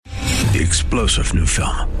The explosive new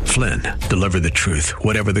film, Flynn, deliver the truth,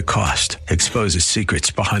 whatever the cost, exposes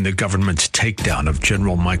secrets behind the government's takedown of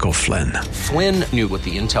General Michael Flynn. Flynn knew what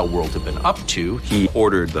the intel world had been up to. He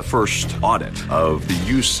ordered the first audit of the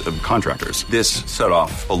use of contractors. This set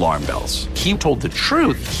off alarm bells. He told the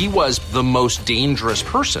truth. He was the most dangerous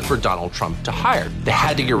person for Donald Trump to hire. They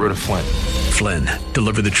had to get rid of Flynn. Flynn,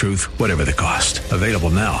 deliver the truth, whatever the cost. Available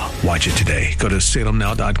now. Watch it today. Go to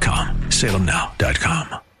salemnow.com.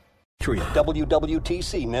 salemnow.com.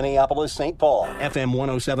 WWTC Minneapolis, St. Paul, FM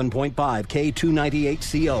 107.5,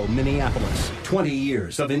 K298CO Minneapolis. 20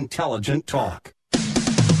 years of intelligent talk.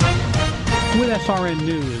 With SRN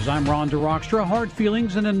News, I'm Ron DeRockstra. Hard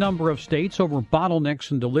feelings in a number of states over bottlenecks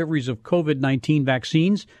in deliveries of COVID-19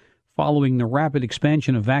 vaccines following the rapid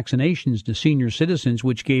expansion of vaccinations to senior citizens,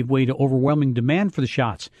 which gave way to overwhelming demand for the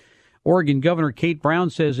shots. Oregon Governor Kate Brown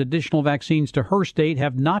says additional vaccines to her state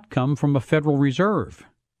have not come from a Federal Reserve.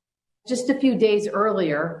 Just a few days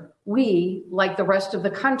earlier, we, like the rest of the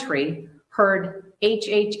country, heard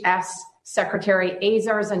HHS Secretary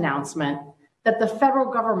Azar's announcement that the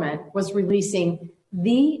federal government was releasing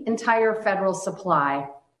the entire federal supply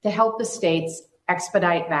to help the states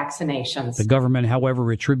expedite vaccinations. The government,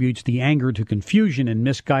 however, attributes the anger to confusion and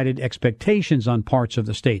misguided expectations on parts of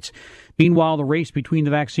the states. Meanwhile, the race between the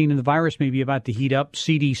vaccine and the virus may be about to heat up.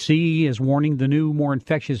 CDC is warning the new, more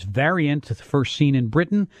infectious variant, first seen in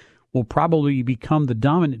Britain, will probably become the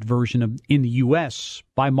dominant version in the U.S.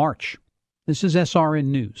 by March. This is SRN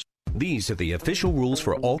News. These are the official rules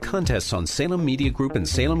for all contests on Salem Media Group and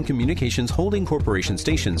Salem Communications Holding Corporation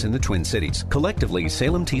stations in the Twin Cities. Collectively,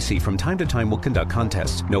 Salem TC from time to time will conduct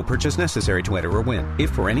contests. No purchase necessary to enter or win.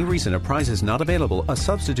 If for any reason a prize is not available, a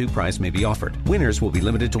substitute prize may be offered. Winners will be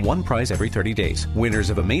limited to one prize every 30 days. Winners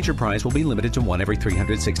of a major prize will be limited to one every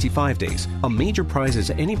 365 days. A major prize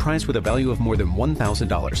is any prize with a value of more than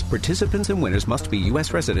 $1,000. Participants and winners must be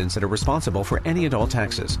U.S. residents that are responsible for any and all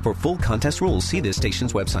taxes. For full contest rules, see this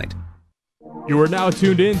station's website. You are now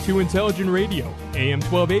tuned in to Intelligent Radio, AM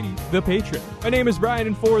 1280, The Patriot. My name is Brian,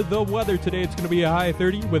 and for the weather today, it's going to be a high of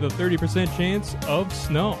 30 with a 30% chance of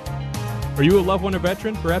snow. Are you a loved one or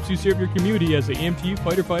veteran? Perhaps you serve your community as an EMT,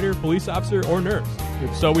 fighter, police officer, or nurse.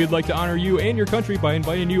 If so, we'd like to honor you and your country by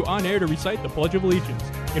inviting you on air to recite the Pledge of Allegiance.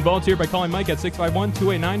 You can volunteer by calling Mike at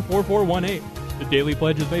 651-289-4418. The daily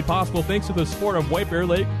pledge is made possible thanks to the support of White Bear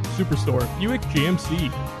Lake Superstore, Buick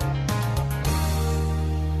GMC.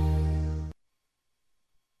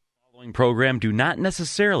 Program do not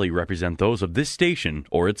necessarily represent those of this station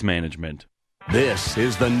or its management. This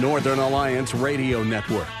is the Northern Alliance Radio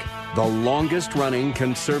Network, the longest-running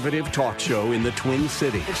conservative talk show in the Twin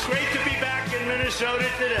Cities. It's great to be back in Minnesota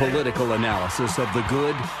today. Political analysis of the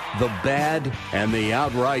good, the bad, and the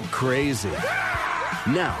outright crazy.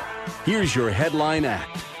 Now, here's your headline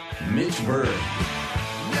act, Mitch Berg.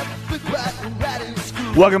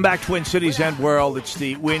 Welcome back, Twin Cities and world. It's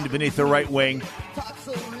the wind beneath the right wing.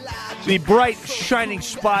 The bright, shining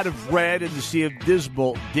spot of red in the sea of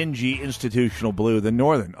dismal, dingy, institutional blue. The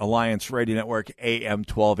Northern Alliance Radio Network, AM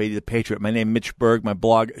 1280, The Patriot. My name is Mitch Berg. My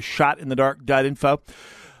blog, shotinthedark.info.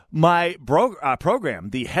 My program,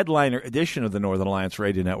 the headliner edition of the Northern Alliance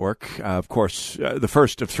Radio Network, of course, the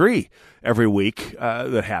first of three every week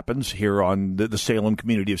that happens here on the Salem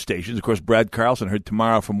community of stations. Of course, Brad Carlson heard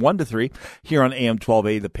tomorrow from 1 to 3 here on AM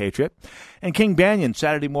 1280, The Patriot. And King Banyan,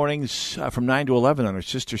 Saturday mornings from 9 to 11 on our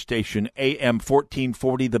sister station, AM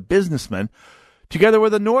 1440, The Businessman. Together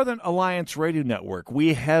with the Northern Alliance Radio Network,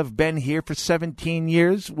 we have been here for 17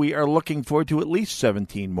 years. We are looking forward to at least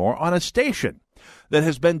 17 more on a station that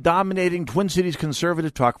has been dominating Twin Cities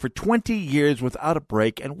conservative talk for 20 years without a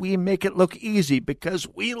break, and we make it look easy because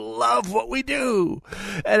we love what we do.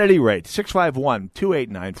 At any rate,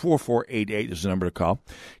 651-289-4488 is the number to call.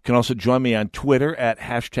 You can also join me on Twitter at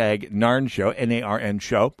hashtag NARN Show, N-A-R-N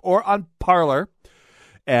Show, or on Parler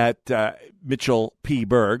at Mitchell P.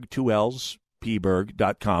 Berg, 2 L's,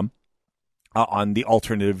 pberg.com. On the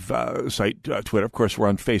alternative site, Twitter. Of course, we're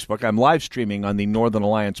on Facebook. I'm live streaming on the Northern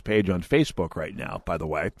Alliance page on Facebook right now, by the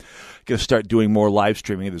way. Going to start doing more live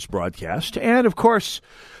streaming of this broadcast. And, of course,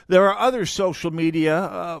 there are other social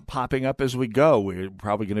media popping up as we go. We're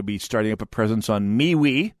probably going to be starting up a presence on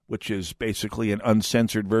MeWe, which is basically an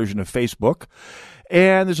uncensored version of Facebook.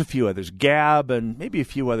 And there's a few others, Gab, and maybe a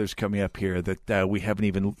few others coming up here that we haven't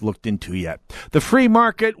even looked into yet. The free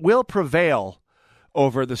market will prevail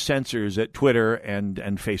over the censors at Twitter and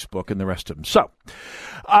Facebook and the rest of them. So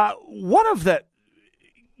one of the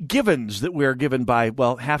givens that we're given by,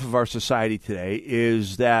 well, half of our society today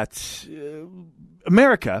is that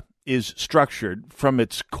America is structured from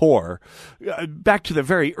its core, back to the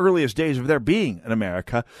very earliest days of there being in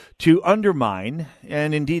America, to undermine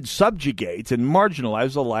and indeed subjugate and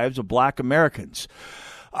marginalize the lives of black Americans.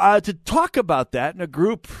 To talk about that in a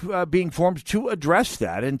group being formed to address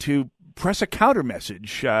that and to press a counter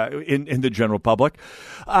message in the general public,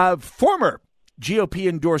 former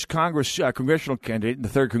GOP-endorsed congressional candidate in the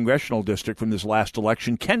 3rd Congressional District from this last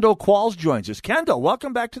election, Kendall Qualls, joins us. Kendall,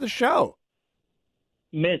 welcome back to the show.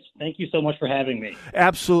 Mitch, thank you so much for having me.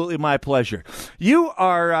 Absolutely my pleasure. You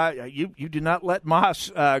are you do not let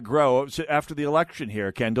moss grow after the election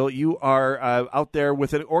here, Kendall. You are out there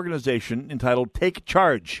with an organization entitled Take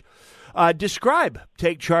Charge. Describe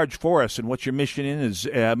Take Charge for us and what your mission is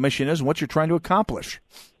and what you're trying to accomplish.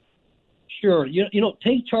 Sure. You know,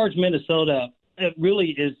 Take Charge Minnesota, it really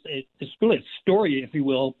is it's really a story, if you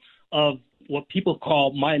will, of what people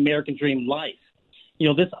call my American dream life. You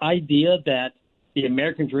know, this idea that the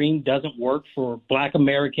American dream doesn't work for black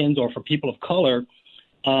Americans or for people of color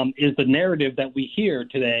is the narrative that we hear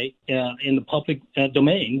today in the public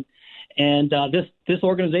domain. And this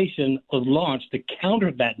organization was launched to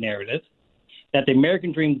counter that narrative, that the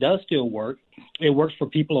American dream does still work. It works for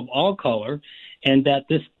people of all color, and that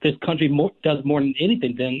this country does more than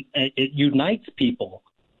anything than it unites people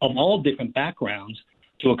of all different backgrounds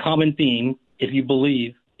to a common theme if you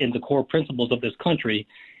believe in the core principles of this country,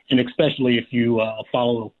 and especially if you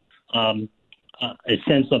follow a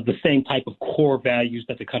sense of the same type of core values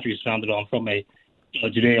that the country is founded on from a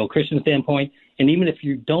Judeo-Christian standpoint. And even if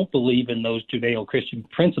you don't believe in those Judeo-Christian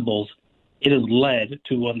principles, it has led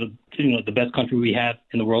to one of the best country we have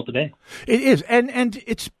in the world today. It is, and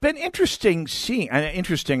it's been interesting seeing.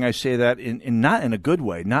 Interesting, I say that in not in a good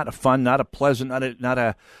way, not a fun, not a pleasant, not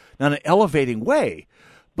an elevating way.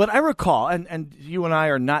 But I recall, and you and I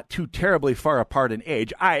are not too terribly far apart in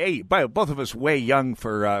age. Both of us way young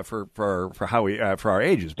for our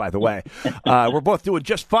ages. By the way, we're both doing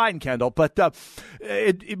just fine, Kendall. But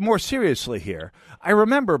more seriously here, I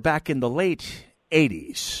remember back in the late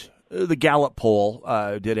 '80s, the Gallup poll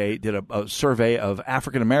did a survey of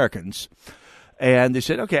African Americans. And they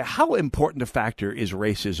said, okay, how important a factor is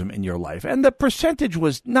racism in your life? And the percentage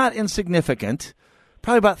was not insignificant.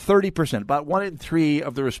 Probably about 30%, about 1 in 3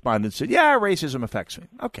 of the respondents said, yeah, racism affects me.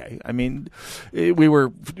 Okay. I mean, we were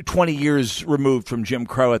 20 years removed from Jim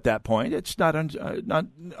Crow at that point. It's not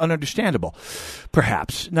ununderstandable,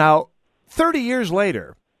 perhaps. Now, 30 years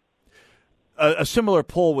later, a similar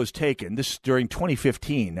poll was taken, this during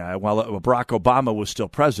 2015, while Barack Obama was still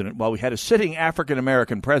president, while we had a sitting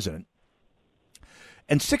African-American president.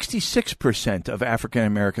 And 66% of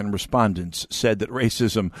African-American respondents said that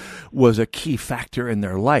racism was a key factor in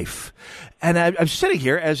their life. And I'm sitting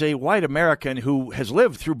here as a white American who has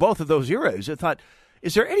lived through both of those eras. I thought,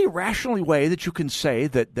 is there any rational way that you can say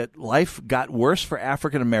that life got worse for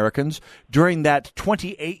African-Americans during that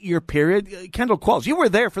 28-year period? Kendall Qualls, you were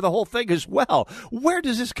there for the whole thing as well. Where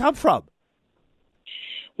does this come from?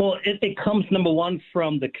 Well, it comes, number one,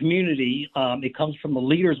 from the community. It comes from the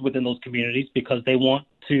leaders within those communities because they want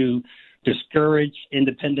to discourage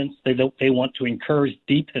independence. They want to encourage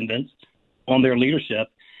dependence on their leadership.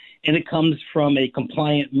 And it comes from a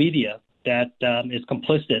compliant media that is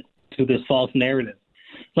complicit to this false narrative.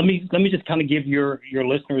 Let me just kind of give your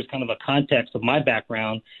listeners kind of a context of my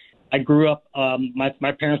background. I grew up,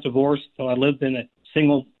 my parents divorced, so I lived in a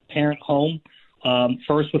single-parent home,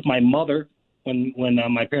 first with my mother, when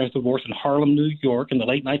my parents divorced in Harlem, New York in the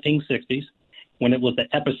late 1960s, when it was the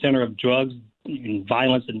epicenter of drugs and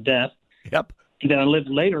violence and death. Yep. And then I lived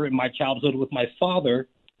later in my childhood with my father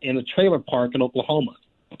in a trailer park in Oklahoma.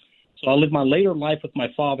 So I lived my later life with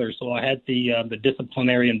my father, so I had the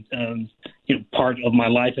disciplinary part of my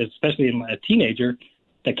life, especially as a teenager,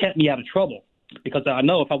 that kept me out of trouble. Because I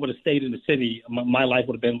know if I would have stayed in the city, my life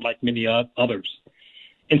would have been like many others.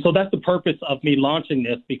 And so that's the purpose of me launching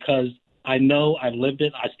this, because I know I've lived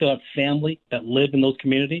it. I still have family that live in those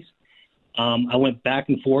communities. I went back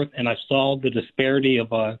and forth, and I saw the disparity of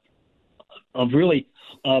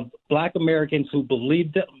Black Americans who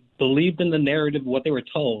believed in the narrative of what they were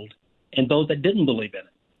told, and those that didn't believe in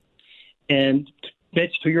it. And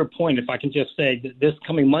Mitch, to your point, if I can just say that this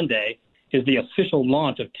coming Monday is the official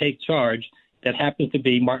launch of Take Charge that happens to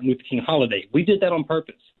be Martin Luther King holiday. We did that on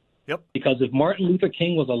purpose. Yep. Because if Martin Luther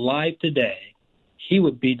King was alive today, he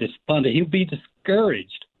would be despondent. He would be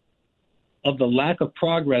discouraged of the lack of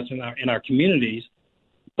progress in our communities,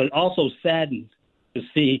 but also saddened to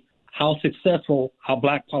see how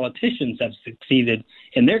Black politicians have succeeded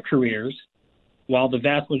in their careers, while the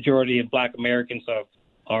vast majority of Black Americans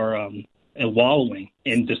are wallowing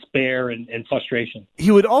in despair and frustration.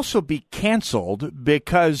 He would also be canceled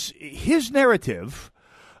because his narrative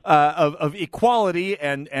of equality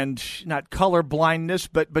and not color blindness,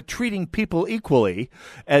 but treating people equally,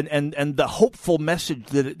 and the hopeful message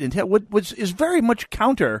that it is very much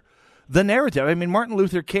counter the narrative. I mean, Martin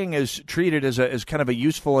Luther King is treated as kind of a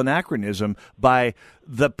useful anachronism by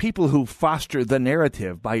the people who foster the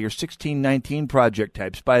narrative, by your 1619 Project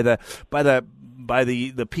types, by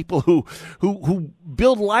the people who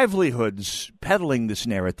build livelihoods peddling this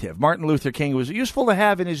narrative. Martin Luther King was useful to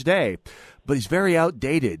have in his day, but he's very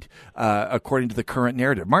outdated according to the current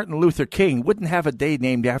narrative. Martin Luther King wouldn't have a day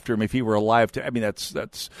named after him if he were alive.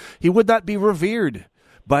 He would not be revered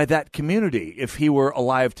by that community if he were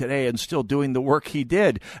alive today and still doing the work he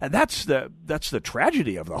did. And that's the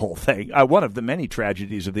tragedy of the whole thing. One of the many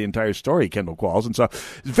tragedies of the entire story, Kendall Qualls. And so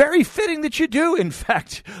it's very fitting that you do, in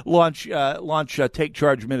fact, launch Take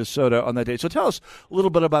Charge Minnesota on that day. So tell us a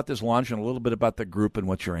little bit about this launch and a little bit about the group and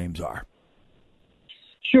what your aims are.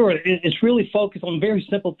 Sure. It's really focused on very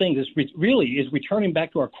simple things. It's really returning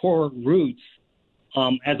back to our core roots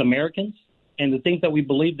as Americans and the things that we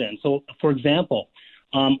believed in. So, for example,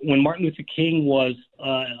 when Martin Luther King was,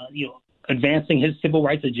 advancing his civil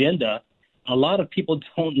rights agenda, a lot of people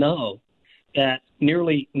don't know that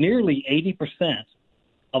nearly 80%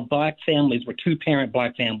 of black families were two-parent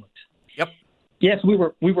black families. Yep. Yes, we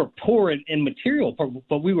were poor in material,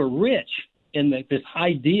 but we were rich in this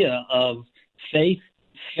idea of faith,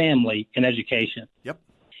 family, and education. Yep.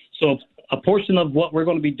 So a portion of what we're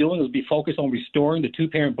going to be doing is be focused on restoring the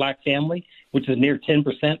two-parent black family, which is near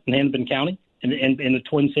 10% in Hennepin County. In the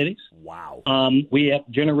Twin Cities. Wow. We have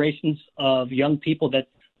generations of young people that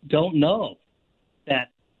don't know that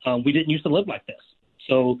we didn't used to live like this.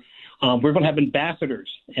 So we're going to have ambassadors,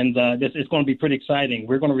 and this is going to be pretty exciting.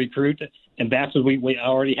 We're going to recruit ambassadors. We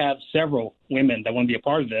already have several women that want to be a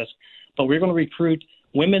part of this, but we're going to recruit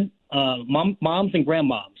women, moms and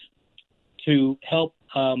grandmoms, to help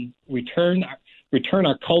return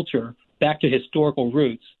our culture back to historical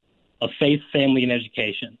roots of faith, family, and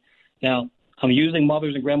education. Now, I'm using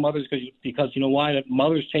mothers and grandmothers because you know why?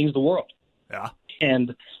 Mothers change the world. Yeah.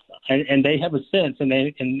 And they have a sense, and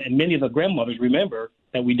many of the grandmothers remember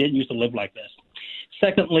that we didn't used to live like this.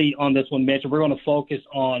 Secondly, on this one, Mitch, we're going to focus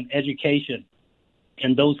on education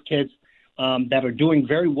and those kids that are doing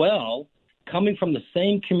very well, coming from the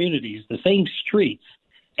same communities, the same streets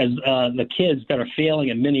as the kids that are failing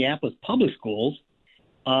in Minneapolis public schools.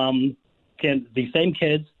 The same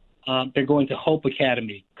kids. They're going to Hope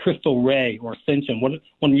Academy, Crystal Ray, or Ascension, one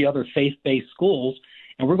of the other faith-based schools,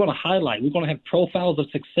 and we're going to have profiles of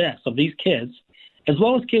success of these kids, as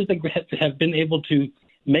well as kids that have been able to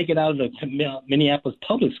make it out of the Minneapolis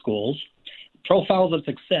public schools, profiles of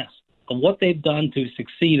success of what they've done to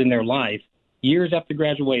succeed in their life years after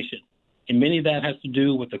graduation. And many of that has to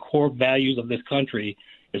do with the core values of this country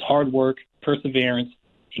is hard work, perseverance,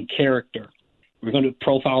 and character. We're going to do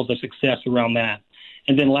profiles of success around that.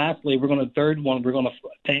 And then lastly, we're going to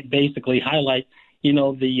basically highlight,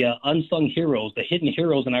 the unsung heroes, the hidden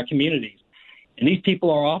heroes in our communities. And these people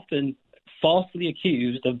are often falsely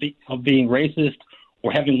accused of being racist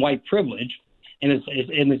or having white privilege, and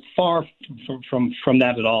it's far from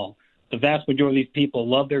that at all. The vast majority of these people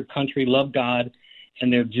love their country, love God,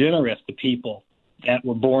 and they're generous to people that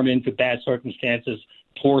were born into bad circumstances,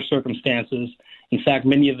 poor circumstances. In fact,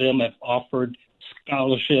 many of them have offered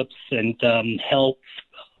scholarships and help.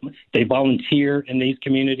 They volunteer in these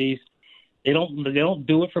communities. They don't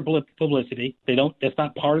do it for publicity. That's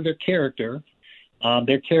not part of their character.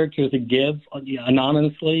 Their character is to give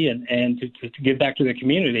anonymously and to give back to their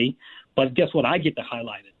community. But guess what? I get to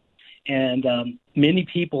highlight it. And many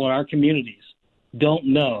people in our communities don't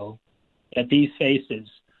know that these faces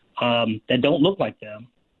that don't look like them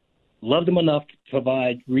love them enough to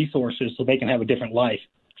provide resources so they can have a different life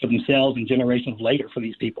for themselves and generations later for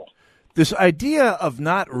these people. This idea of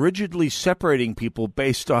not rigidly separating people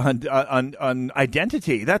based on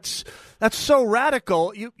identity, that's so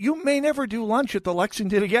radical. You may never do lunch at the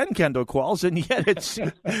Lexington again, Kendall Qualls, and yet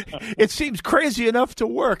it seems crazy enough to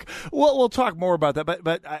work. We'll talk more about that,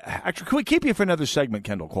 but actually, can we keep you for another segment,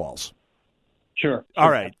 Kendall Qualls? Sure. All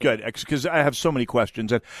right, good, because I have so many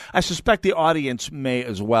questions, and I suspect the audience may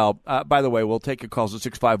as well. By the way, we'll take your calls at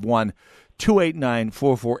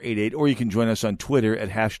 651-289-4488, or you can join us on Twitter at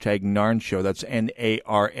 #NARN Show. That's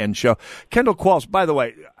NARN Show. Kendall Qualls, by the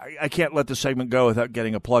way, I can't let the segment go without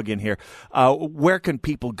getting a plug in here. Where can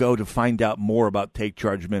people go to find out more about Take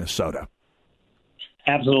Charge Minnesota?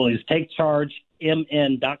 Absolutely. It's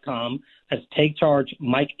takechargemn.com. That's Take Charge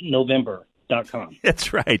Mike November. patriot.com.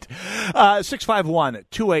 That's right.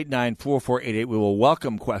 651-289-4488. We will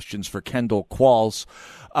welcome questions for Kendall Qualls,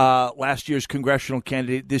 last year's congressional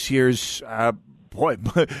candidate, this year's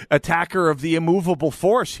attacker of the immovable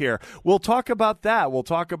force here. We'll talk about that. We'll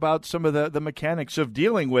talk about some of the mechanics of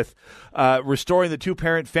dealing with restoring the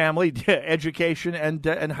two-parent family, education, and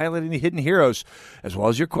highlighting the hidden heroes, as well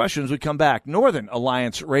as your questions. We come back. Northern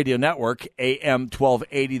Alliance Radio Network, AM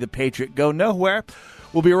 1280, The Patriot. Go nowhere.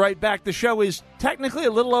 We'll be right back. The show is technically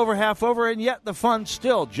a little over half over, and yet the fun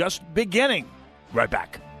still just beginning. Right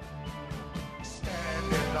back.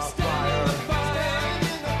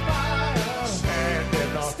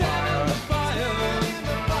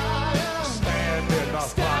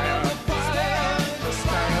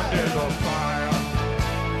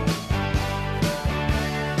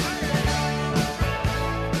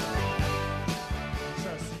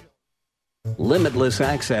 Limitless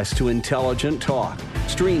access to intelligent talk.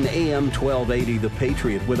 Stream AM 1280 The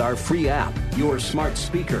Patriot with our free app, your smart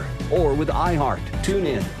speaker, or with iHeart,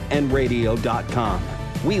 TuneIn, and radio.com.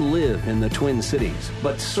 We live in the Twin Cities,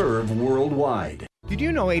 but serve worldwide. Did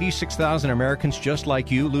you know 86,000 Americans just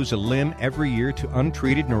like you lose a limb every year to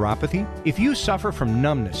untreated neuropathy? If you suffer from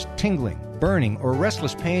numbness, tingling, burning, or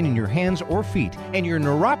restless pain in your hands or feet, and your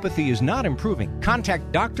neuropathy is not improving,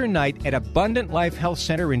 contact Dr. Knight at Abundant Life Health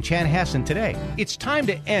Center in Chanhassen today. It's time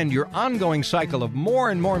to end your ongoing cycle of more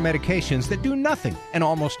and more medications that do nothing and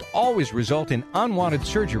almost always result in unwanted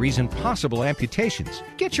surgeries and possible amputations.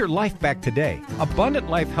 Get your life back today. Abundant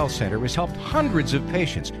Life Health Center has helped hundreds of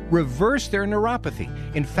patients reverse their neuropathy.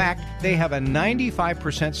 In fact, they have a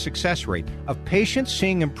 95% success rate of patients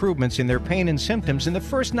seeing improvements in their pain and symptoms in the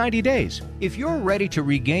first 90 days. If you're ready to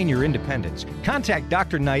regain your independence, contact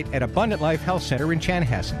Dr. Knight at Abundant Life Health Center in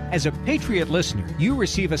Chanhassen. As a Patriot listener, you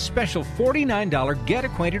receive a special $49 Get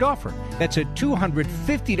Acquainted offer. That's a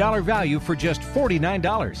 $250 value for just $49.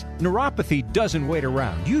 Neuropathy doesn't wait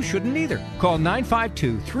around. You shouldn't either. Call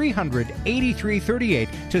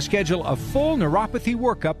 952-300-8338 to schedule a full neuropathy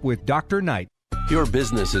workup with Dr. Knight. Your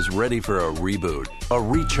business is ready for a reboot, a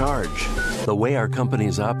recharge. The way our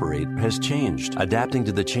companies operate has changed. Adapting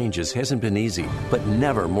to the changes hasn't been easy, but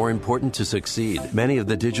never more important to succeed. Many of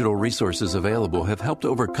the digital resources available have helped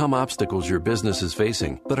overcome obstacles your business is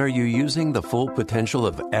facing. But are you using the full potential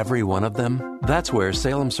of every one of them? That's where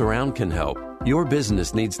Salem Surround can help. Your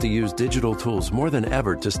business needs to use digital tools more than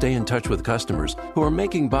ever to stay in touch with customers who are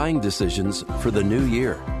making buying decisions for the new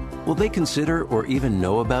year. Will they consider or even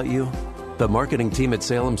know about you? The marketing team at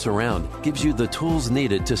Salem Surround gives you the tools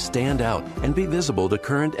needed to stand out and be visible to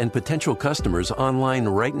current and potential customers online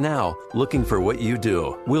right now looking for what you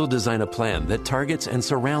do. We'll design a plan that targets and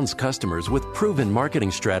surrounds customers with proven marketing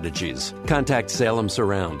strategies. Contact Salem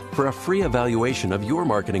Surround for a free evaluation of your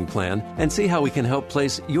marketing plan and see how we can help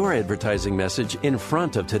place your advertising message in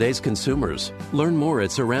front of today's consumers. Learn more at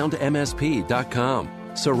surroundmsp.com.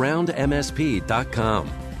 Surroundmsp.com.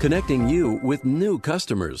 Connecting you with new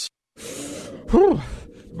customers. Whew,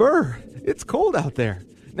 Burr, it's cold out there.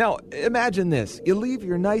 Now, imagine this. You leave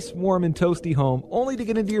your nice, warm, and toasty home only to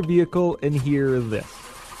get into your vehicle and hear this.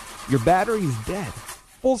 Your battery is dead.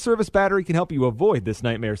 Full Service Battery can help you avoid this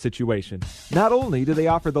nightmare situation. Not only do they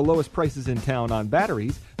offer the lowest prices in town on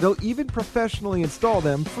batteries, they'll even professionally install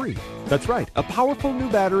them free. That's right, a powerful new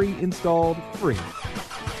battery installed free.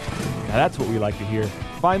 Now that's what we like to hear.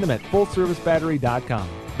 Find them at FullServiceBattery.com.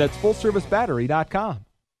 That's FullServiceBattery.com.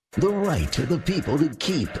 The right of the people to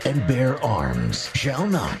keep and bear arms shall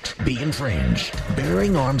not be infringed.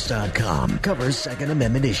 BearingArms.com covers Second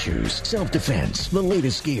Amendment issues, self-defense, the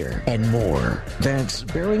latest gear, and more. That's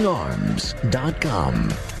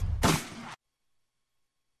BearingArms.com.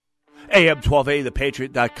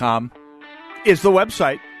 AM1280thepatriot.com is the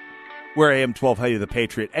website. We're AM1280 The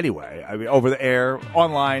Patriot anyway. I mean, over the air,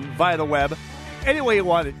 online, via the web. Any way you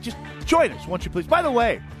want it, just join us, won't you please? By the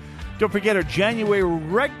way, don't forget our January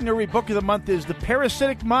Regnery book of the month is The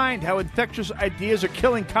Parasitic Mind, How Infectious Ideas Are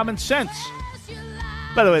Killing Common Sense.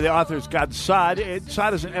 By the way, the author is Gad Saad.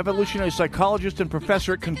 Saad is an evolutionary psychologist and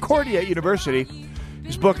professor at Concordia University.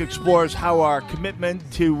 His book explores how our commitment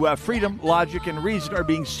to freedom, logic, and reason are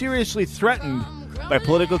being seriously threatened by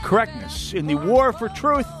political correctness. In the war for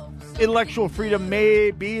truth, intellectual freedom may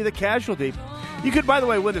be the casualty. You could, by the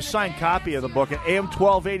way, win a signed copy of the book at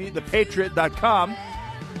am1280thepatriot.com.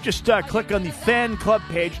 Just click on the fan club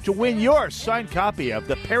page to win your signed copy of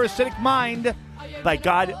The Parasitic Mind by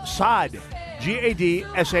Gad Saad,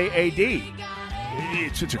 G-A-D-S-A-A-D.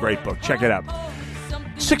 It's a great book. Check it out.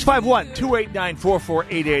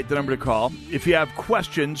 651-289-4488, the number to call. If you have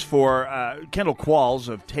questions for Kendall Qualls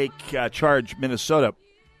of Take Charge Minnesota.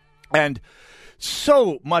 And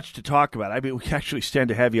So much to talk about. I mean, we can actually stand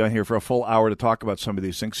to have you on here for a full hour to talk about some of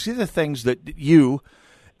these things. See the things that you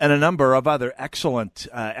and a number of other excellent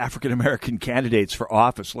African-American candidates for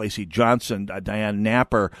office, Lacey Johnson, Diane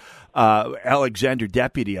Napper, Alexander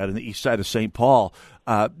Deputy out on the east side of St. Paul,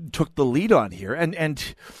 took the lead on here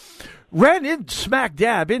and ran in smack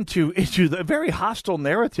dab into the very hostile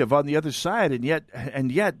narrative on the other side, and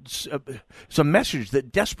yet it's a message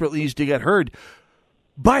that desperately needs to get heard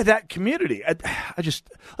by that community.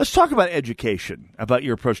 Let's talk about education, about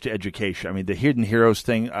your approach to education. I mean, the hidden heroes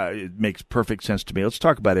thing, it makes perfect sense to me. Let's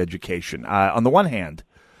talk about education. On the one hand,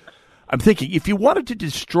 I'm thinking if you wanted to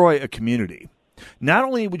destroy a community, not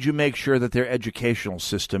only would you make sure that their educational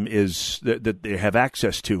system is that they have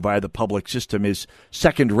access to via the public system is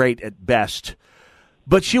second rate at best,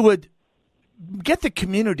 but you would get the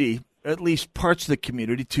community, at least parts of the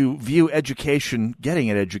community, to view education, getting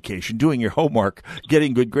an education, doing your homework,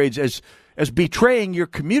 getting good grades as betraying your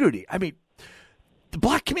community. I mean, the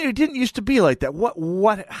black community didn't used to be like that.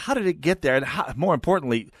 How did it get there? And more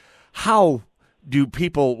importantly, how do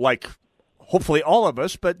people like, hopefully all of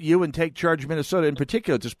us, but you and Take Charge Minnesota in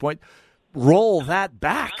particular at this point, roll that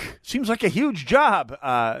back? Seems like a huge job,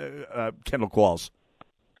 Kendall Qualls.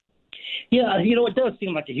 Yeah, it does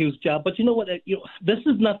seem like a huge job, but you know what? This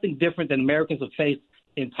is nothing different than Americans have faced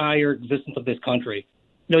the entire existence of this country.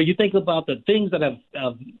 You think about the things that have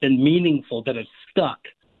been meaningful, that have stuck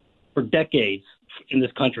for decades in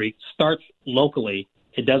this country, starts locally.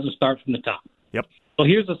 It doesn't start from the top. Yep. So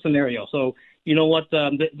here's a scenario. So you know what?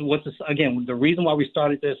 What's this, again? The reason why we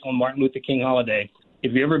started this on Martin Luther King holiday.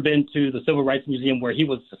 If you've ever been to the Civil Rights Museum where he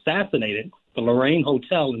was assassinated, the Lorraine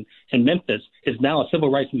Hotel in Memphis is now a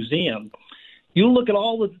Civil Rights Museum. You look at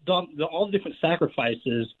all the different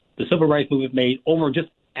sacrifices the Civil Rights Movement made over just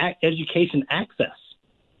education access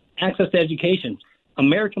to education.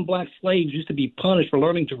 American black slaves used to be punished for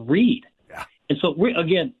learning to read. Yeah. And so we're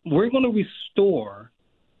going to restore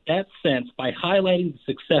that sense by highlighting the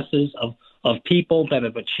successes of people that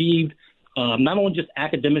have achieved not only just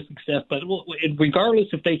academic success, but regardless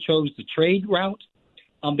if they chose the trade route,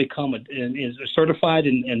 become certified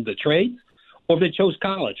in the trades, or if they chose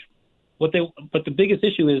college. But the biggest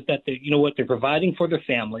issue is that they're providing for their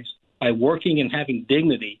families by working and having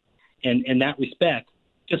dignity, and in that respect,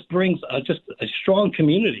 just brings just a strong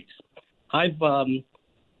communities. I've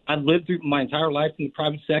lived through my entire life in the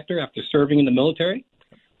private sector after serving in the military.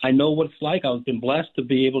 I know what it's like. I've been blessed to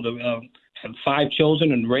be able to have 5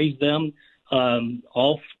 children and raise them,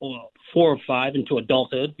 all 4 or 5 into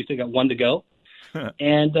adulthood. We still got 1 to go.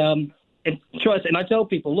 And trust. And I tell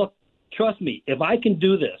people, look, trust me. If I can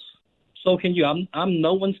do this, so can you. I'm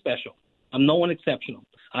no one special. I'm no one exceptional.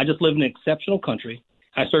 I just live in an exceptional country.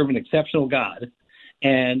 I serve an exceptional God.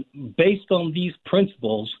 And based on these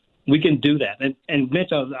principles, we can do that. And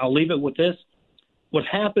Mitch, I'll leave it with this. What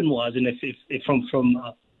happened was, and if from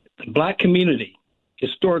the black community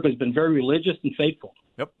historically has been very religious and faithful.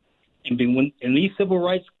 Yep. And when these civil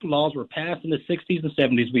rights laws were passed in the 60s and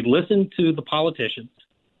 70s, we listened to the politicians.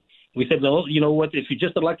 We said, well, you know what, if you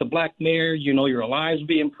just elect a black mayor, your lives will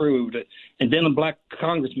be improved. And then a black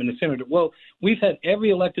congressman and senator. Well, we've had every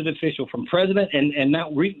elected official from president and now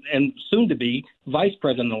and soon to be vice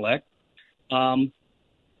president-elect.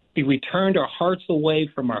 We turned our hearts away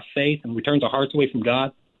from our faith and we turned our hearts away from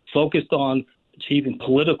God, focused on achieving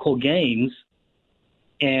political gains.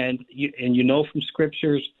 And from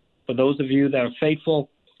scriptures, for those of you that are faithful,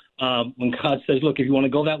 when God says, look, if you want to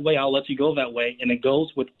go that way, I'll let you go that way. And it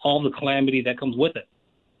goes with all the calamity that comes with it.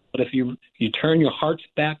 But if you turn your hearts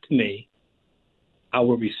back to me, I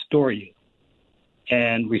will restore you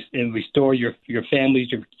and restore your families,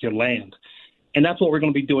 your land. And that's what we're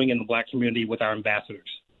going to be doing in the black community with our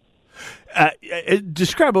ambassadors.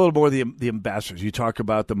 Describe a little more the ambassadors. You talk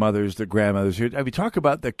about the mothers, the grandmothers. You talk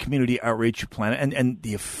about the community outreach plan and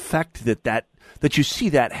the effect that you see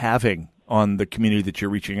that having on the community that you're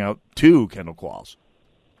reaching out to, Kendall Qualls.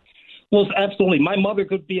 Well, absolutely. My mother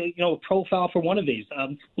could be a profile for one of these.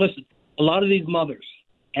 Listen, a lot of these mothers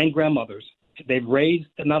and grandmothers, they've raised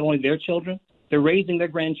not only their children, they're raising their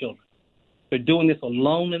grandchildren. They're doing this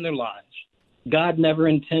alone in their lives. God never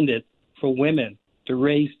intended for women to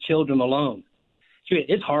raise children alone.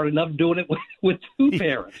 It's hard enough doing it with 2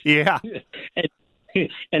 parents. Yeah.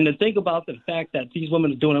 And to think about the fact that these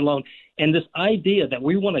women are doing it alone, and this idea that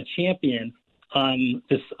we want to champion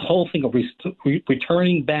this whole thing of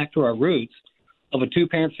returning back to our roots of a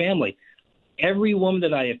 2-parent family. Every woman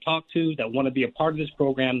that I have talked to that want to be a part of this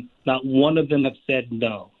program, not one of them have said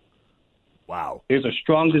no. Wow. There's a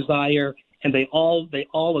strong desire, and they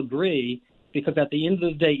all agree, because at the end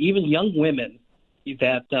of the day, even young women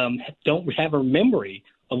that don't have a memory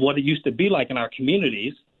of what it used to be like in our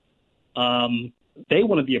communities. They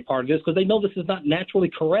want to be a part of this because they know this is not naturally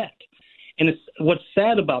correct. And what's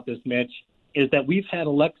sad about this, Mitch, is that we've had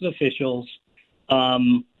elected officials,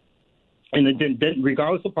 and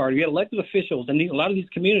regardless of party, we had elected officials in a lot of these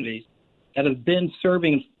communities that have been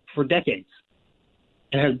serving for decades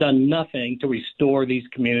and have done nothing to restore these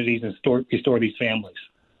communities and restore these families.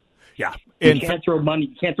 Yeah, you can't throw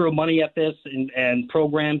money at this and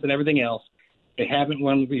programs and everything else. They haven't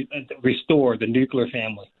restored the nuclear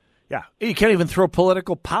family. Yeah, you can't even throw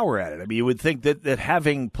political power at it. I mean, you would think that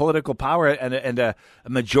having political power and a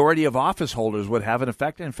majority of office holders would have an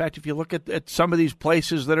effect. In fact, if you look at some of these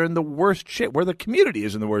places that are in the worst shape, where the community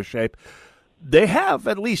is in the worst shape, they have,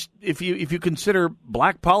 at least if you consider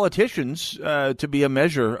black politicians to be a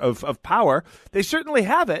measure of power, they certainly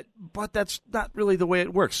have it, but that's not really the way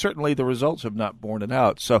it works. Certainly the results have not borne it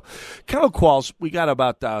out. So, Kendall Qualls, we got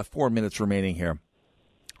about 4 minutes remaining here.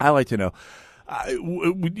 I'd like to know,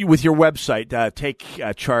 with your website,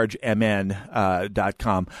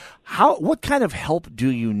 takechargemn.com, what kind of help do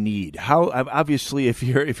you need? How, obviously, if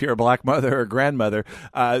you're a black mother or grandmother,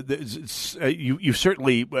 you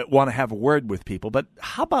certainly want to have a word with people. But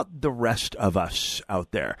how about the rest of us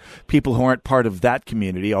out there, people who aren't part of that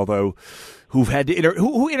community, although who've had to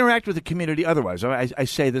who interact with the community otherwise? I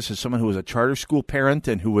say this as someone who was a charter school parent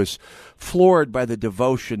and who was floored by the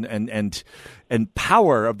devotion and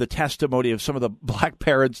power of the testimony of some of the black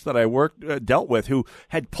parents that I dealt with, who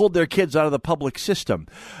had pulled their kids out of the public system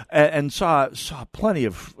and saw plenty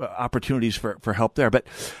of opportunities for help there. But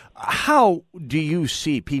how do you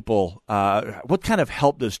see people? What kind of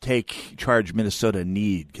help does Take Charge Minnesota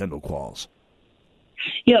need, Kendall Qualls?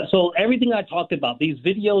 Yeah, so everything I talked about, these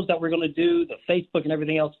videos that we're going to do, the Facebook and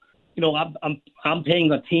everything else, I'm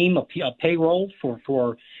paying a team, a payroll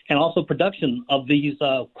for and also production of these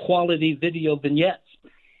quality video vignettes.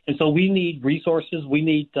 And so we need resources. We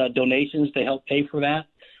need donations to help pay for that.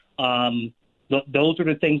 Those are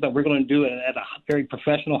the things that we're going to do at a very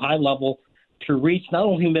professional, high level to reach not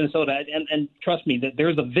only Minnesota, and trust me, that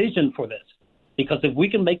there's a vision for this. Because if we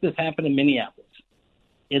can make this happen in Minneapolis,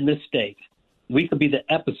 in this state, we could be the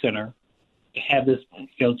epicenter to have this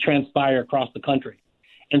transpire across the country.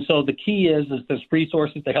 And so the key is there's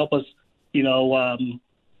resources to help us,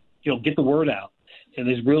 get the word out. And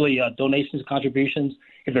there's really donations, contributions.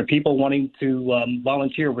 If there are people wanting to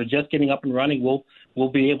volunteer, we're just getting up and running. We'll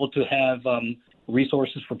be able to have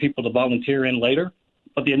resources for people to volunteer in later.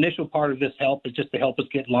 But the initial part of this help is just to help us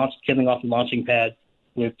getting off the launching pad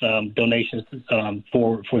with donations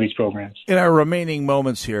for these programs. In our remaining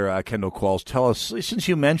moments here, Kendall Qualls, tell us, since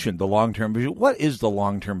you mentioned the long-term vision, what is the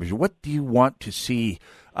long-term vision? What do you want to see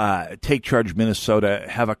Take Charge Minnesota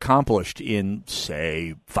have accomplished in,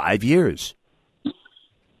 say, 5 years?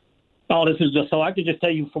 Oh, this is just so I could just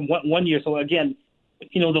tell you from 1 year. So again,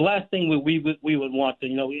 the last thing we would want to,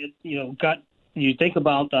 you think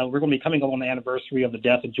about we're going to be coming up on the anniversary of the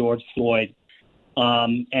death of George Floyd.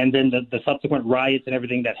 And then the subsequent riots and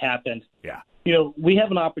everything that happened. Yeah. We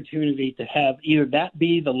have an opportunity to have either that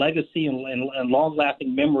be the legacy and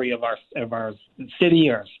long-lasting memory of our city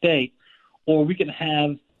or our state, or we can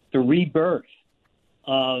have the rebirth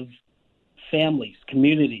of families,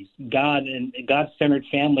 communities, God-centered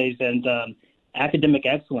families, and academic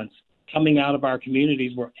excellence coming out of our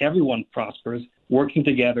communities where everyone prospers, working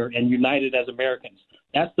together and united as Americans.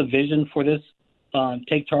 That's the vision for this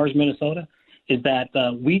Take Charge Minnesota. Is that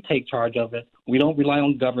we take charge of it. We don't rely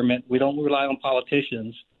on government. We don't rely on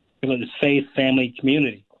politicians. It's faith, family,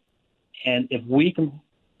 community. And if we can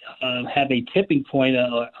have a tipping point,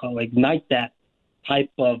 ignite that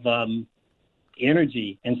type of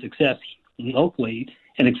energy and success locally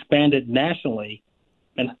and expand it nationally,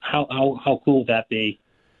 and how cool would that be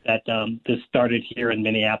that this started here in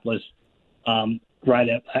Minneapolis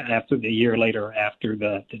right after the year later after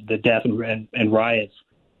the death and riots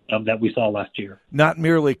that we saw last year. Not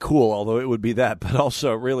merely cool, although it would be that, but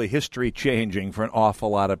also really history changing for an awful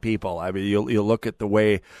lot of people. I mean, you'll look at the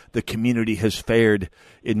way the community has fared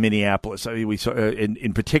in Minneapolis. I mean, we saw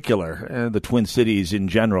in particular the Twin Cities in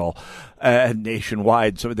general,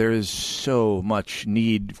 nationwide. So there is so much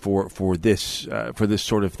need for this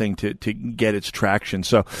sort of thing to get its traction.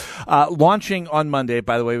 So launching on Monday.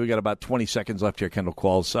 By the way, we got about 20 seconds left here, Kendall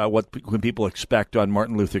Qualls. What can people expect on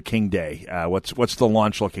Martin Luther King Day? What's the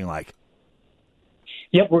launch looking like?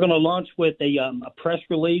 Yep, we're going to launch with a press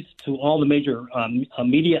release to all the major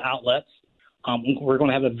media outlets. We're going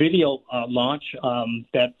to have a video launch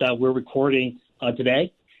that we're recording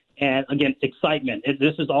today. And again, excitement.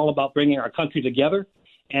 This is all about bringing our country together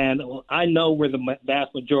And I know where the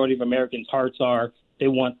vast majority of Americans' hearts are. They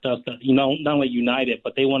want us to, not only united,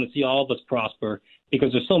 but they want to see all of us prosper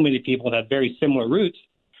because there's so many people that have very similar roots.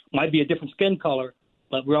 Might be a different skin color,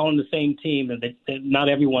 but we're all on the same team. And not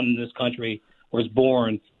everyone in this country was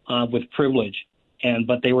born with privilege,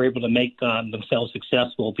 but they were able to make themselves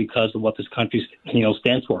successful because of what this country,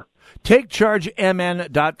 stands for.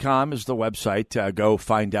 TakeChargeMN.com is the website. Go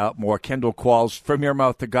find out more. Kendall Qualls, from your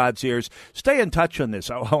mouth to God's ears. Stay in touch on this.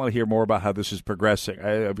 I want to hear more about how this is progressing.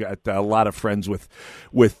 I've got a lot of friends with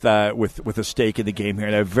a stake in the game here,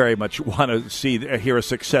 and I very much want to hear a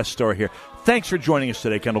success story here. Thanks for joining us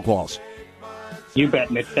today, Kendall Qualls. You bet,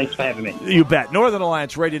 Mitch. Thanks for having me. You bet. Northern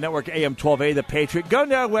Alliance Radio Network, AM 1280, The Patriot. Go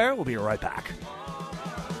nowhere. We'll be right back.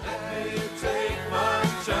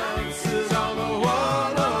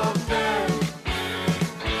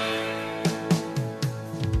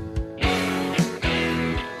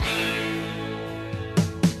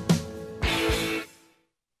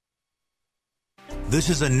 This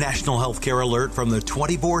is a national healthcare alert from the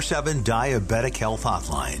 24/7 Diabetic Health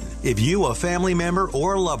Hotline. If you, a family member,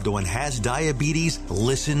 or a loved one has diabetes,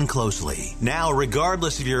 listen closely. Now,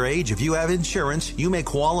 regardless of your age, if you have insurance, you may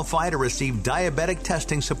qualify to receive diabetic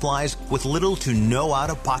testing supplies with little to no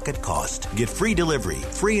out-of-pocket cost. Get free delivery,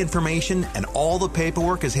 free information, and all the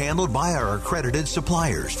paperwork is handled by our accredited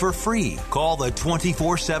suppliers for free. Call the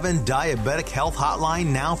 24/7 Diabetic Health Hotline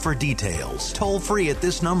now for details. Toll free at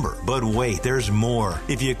this number. But wait, there's more.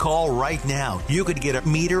 If you call right now, you could get a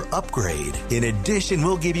meter upgrade. In addition,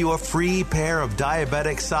 we'll give you a free pair of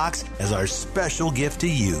diabetic socks as our special gift to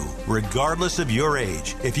you. Regardless of your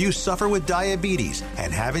age, if you suffer with diabetes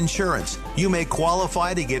and have insurance, you may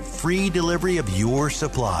qualify to get free delivery of your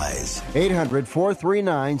supplies.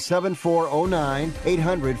 800-439-7409,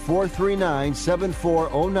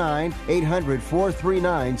 800-439-7409,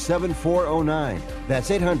 800-439-7409.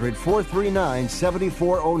 That's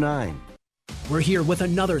 800-439-7409. We're here with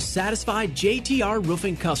another satisfied JTR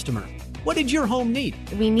Roofing customer. What did your home need?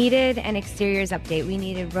 We needed an exteriors update. We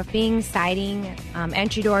needed roofing, siding,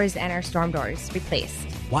 entry doors, and our storm doors replaced.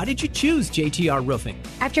 Why did you choose JTR Roofing?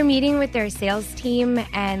 After meeting with their sales team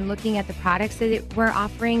and looking at the products that we're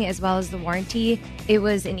offering as well as the warranty, it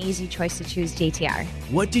was an easy choice to choose JTR.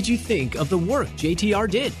 What did you think of the work JTR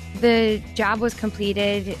did? The job was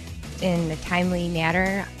completed in a timely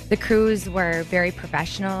manner. The crews were very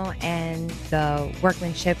professional and the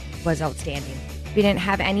workmanship was outstanding. We didn't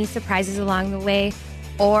have any surprises along the way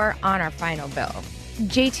or on our final bill.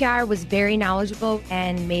 JTR was very knowledgeable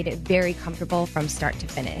and made it very comfortable from start to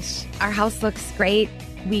finish. Our house looks great.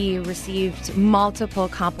 We received multiple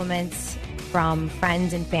compliments from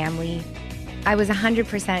friends and family. I was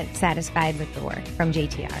 100% satisfied with the work from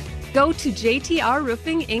JTR. Go to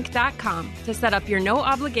jtrroofinginc.com to set up your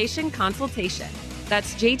no-obligation consultation.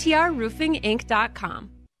 That's jtrroofinginc.com.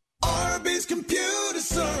 Arby's Computer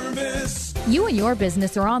Service. You and your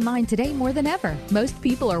business are online today more than ever. Most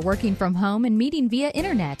people are working from home and meeting via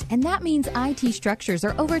internet, and that means IT structures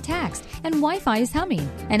are overtaxed and Wi-Fi is humming.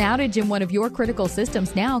 An outage in one of your critical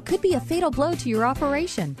systems now could be a fatal blow to your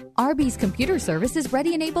operation. Arby's Computer Service is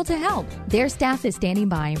ready and able to help. Their staff is standing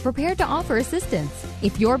by and prepared to offer assistance.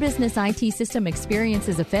 If your business IT system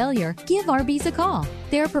experiences a failure, give Arby's a call.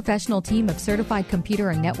 Their professional team of certified computer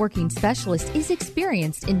and networking specialists is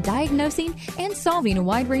experienced in diagnosing and solving a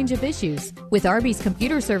wide range of issues. With Arby's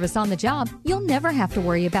Computer Service on the job, you'll never have to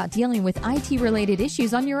worry about dealing with IT-related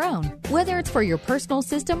issues on your own, whether it's for your personal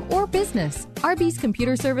system or business. Arby's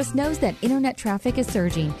Computer Service knows that internet traffic is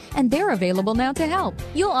surging, and they're available now to help.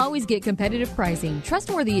 You'll always get competitive pricing,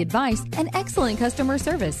 trustworthy advice, and excellent customer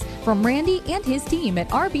service from Randy and his team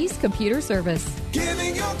at Arby's Computer Service.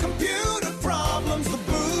 Giving your computer problems the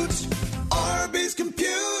boot. Arby's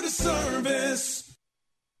Computer Service.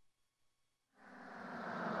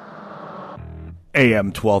 AM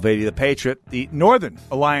 1280, The Patriot, the Northern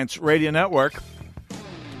Alliance Radio Network.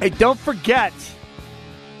 Hey, don't forget,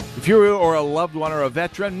 if you or a loved one or a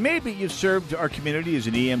veteran, maybe you've served our community as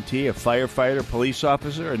an EMT, a firefighter, police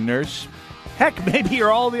officer, a nurse. Heck, maybe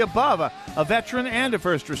you're all the above, a veteran and a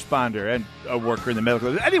first responder and a worker in the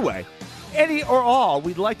medical. Anyway, any or all,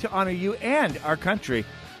 we'd like to honor you and our country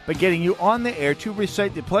by getting you on the air to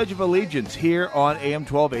recite the Pledge of Allegiance here on AM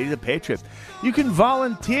 1280, The Patriot. You can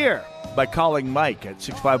volunteer by calling Mike at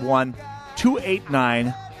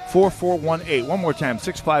 651-289-4418. One more time,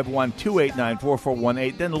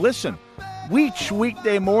 651-289-4418. Then listen each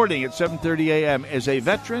weekday morning at 7:30 a.m. as a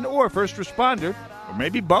veteran or first responder, or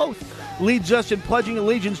maybe both, leads us in pledging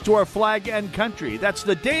allegiance to our flag and country. That's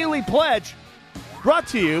the Daily Pledge, brought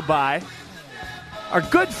to you by Our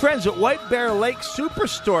good friends at White Bear Lake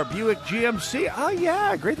Superstore, Buick GMC. Oh,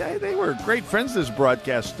 yeah, great. They were great friends this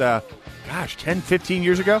broadcast, 10, 15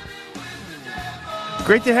 years ago.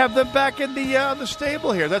 Great to have them back in the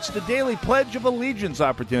stable here. That's the daily Pledge of Allegiance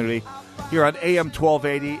opportunity here on AM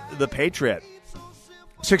 1280, The Patriot.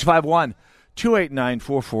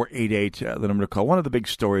 651-289-4488, the number to call. One of the big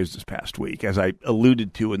stories this past week, as I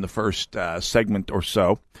alluded to in the first segment or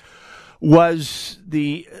so, was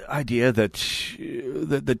the idea that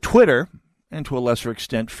the Twitter, and to a lesser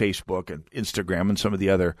extent Facebook and Instagram and some of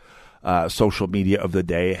the other social media of the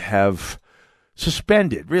day, have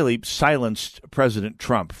suspended, really silenced President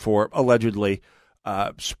Trump for allegedly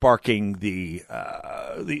sparking the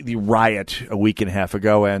riot a week and a half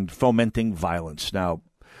ago and fomenting violence. Now,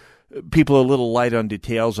 people are a little light on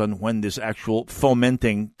details on when this actual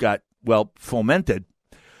fomenting got, fomented.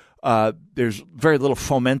 There's very little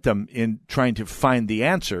fomentum in trying to find the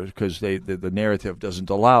answer because the narrative doesn't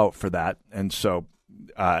allow for that. And so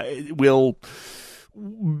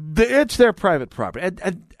it's their private property.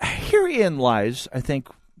 And herein lies, I think,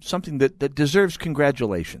 something that deserves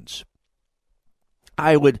congratulations.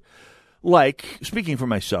 I would like, speaking for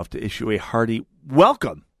myself, to issue a hearty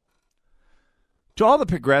welcome to all the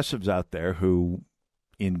progressives out there who,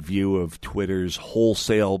 in view of Twitter's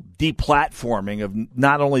wholesale deplatforming of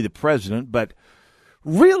not only the president, but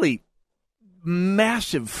really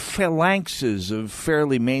massive phalanxes of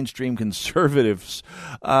fairly mainstream conservatives,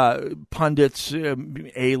 pundits,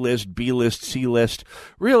 A-list, B-list, C-list,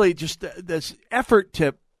 really just this effort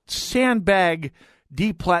to sandbag,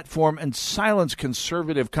 deplatform, and silence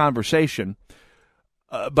conservative conversation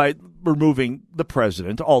by removing the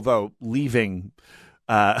president, although leaving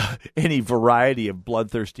any variety of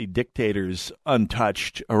bloodthirsty dictators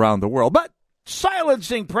untouched around the world. But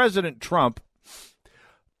silencing President Trump,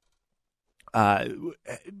 and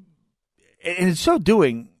in so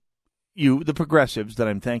doing, you, the progressives that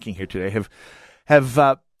I'm thanking here today,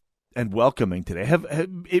 have and welcoming today, have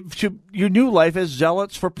your new life as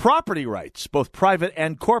zealots for property rights, both private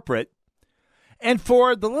and corporate, and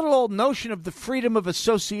for the little old notion of the freedom of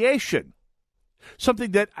association. Something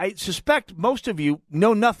that I suspect most of you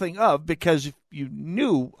know nothing of, because if you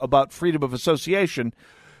knew about freedom of association,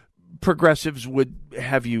 progressives would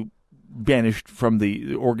have you banished from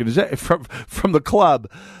the organization, from the club.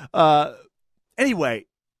 Anyway,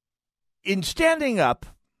 in standing up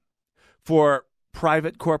for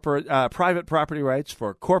private property rights,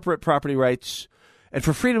 for corporate property rights, and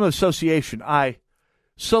for freedom of association, I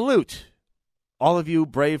salute all of you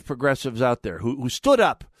brave progressives out there who stood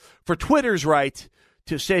up for Twitter's right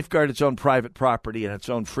to safeguard its own private property and its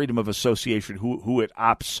own freedom of association, who it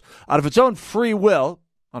opts out of its own free will,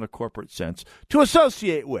 on a corporate sense, to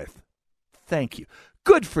associate with. Thank you.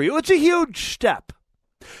 Good for you. It's a huge step.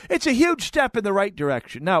 It's a huge step in the right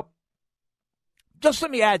direction. Now, just let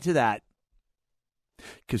me add to that,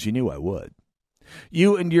 because you knew I would.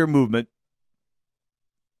 You and your movement,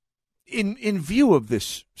 in view of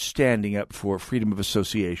this standing up for freedom of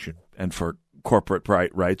association and for corporate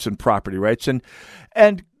rights and property rights and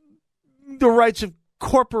the rights of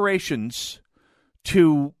corporations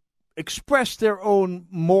to express their own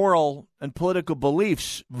moral and political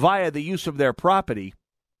beliefs via the use of their property,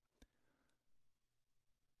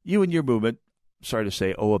 you and your movement, sorry to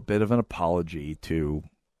say, owe a bit of an apology to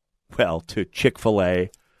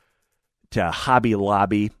Chick-fil-A, to Hobby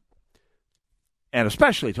Lobby, and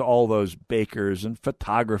especially to all those bakers and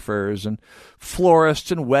photographers and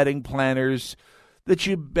florists and wedding planners that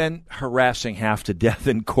you've been harassing half to death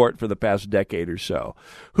in court for the past decade or so,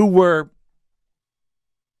 who were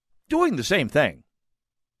doing the same thing.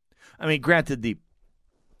 I mean, granted,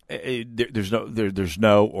 there's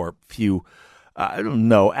no or few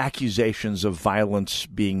accusations of violence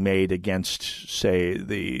being made against, say,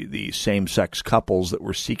 the same-sex couples that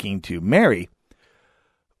were seeking to marry,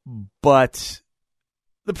 but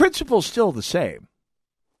the principle's still the same.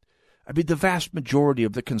 I mean, the vast majority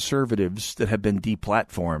of the conservatives that have been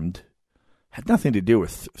deplatformed had nothing to do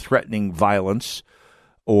with threatening violence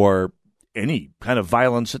or any kind of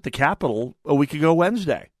violence at the Capitol a week ago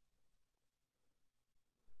Wednesday.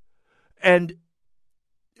 And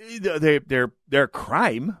their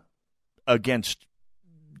crime against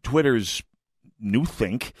Twitter's new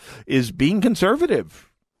think is being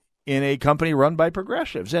conservative in a company run by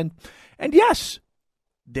progressives. And yes,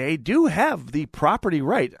 they do have the property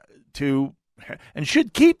right to, and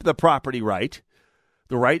should keep the property right,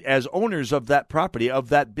 the right as owners of that property, of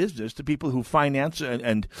that business, to people who finance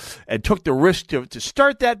and took the risk to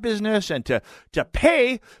start that business and to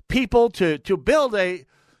pay people to build a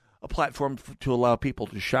platform to allow people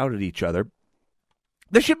to shout at each other.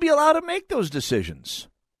 They should be allowed to make those decisions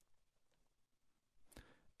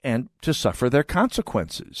and to suffer their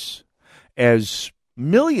consequences. As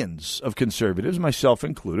millions of conservatives, myself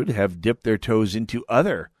included, have dipped their toes into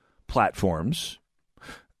other platforms,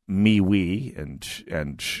 MeWe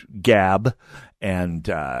and Gab and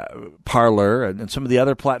Parler and some of the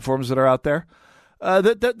other platforms that are out there,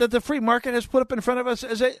 that the free market has put up in front of us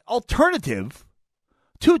as an alternative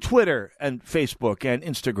to Twitter and Facebook and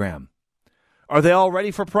Instagram. Are they all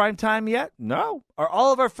ready for prime time yet? No. Are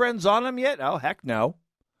all of our friends on them yet? Oh, heck no.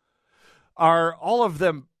 Are all of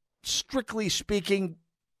them, strictly speaking,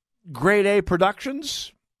 grade A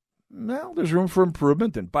productions? Well, there's room for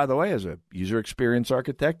improvement. And by the way, as a user experience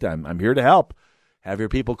architect, I'm here to help. Have your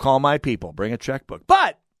people call my people. Bring a checkbook.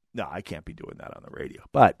 But, no, I can't be doing that on the radio.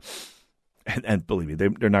 But, and believe me,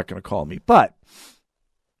 they're not going to call me. But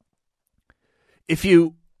if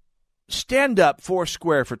you stand up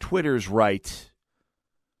foursquare for Twitter's right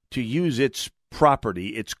to use its property,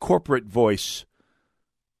 its corporate voice,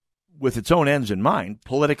 with its own ends in mind,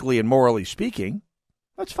 politically and morally speaking,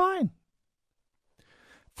 that's fine.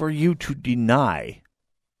 For you to deny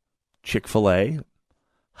Chick-fil-A,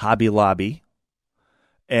 Hobby Lobby,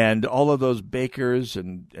 and all of those bakers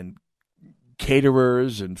and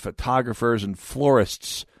caterers and photographers and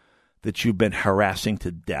florists that you've been harassing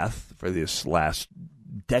to death for this last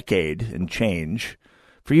decade and change,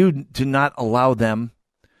 for you to not allow them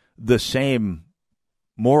the same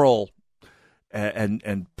moral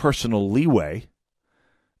and personal leeway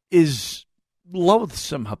is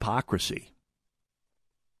loathsome hypocrisy.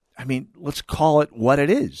 I mean, let's call it what it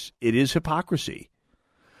is. It is hypocrisy.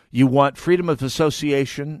 You want freedom of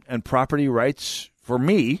association and property rights for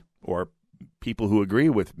me, or people who agree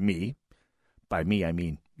with me. By me, I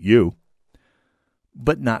mean you.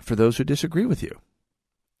 But not for those who disagree with you.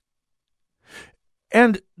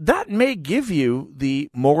 And that may give you the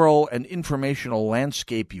moral and informational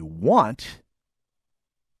landscape you want,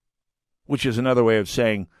 which is another way of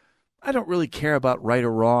saying, I don't really care about right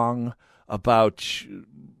or wrong, about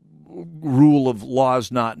rule of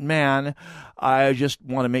laws, not man. I just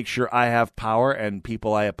want to make sure I have power and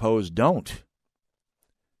people I oppose don't.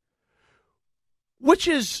 Which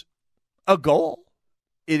is a goal.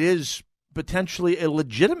 It is potentially a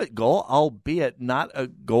legitimate goal, albeit not a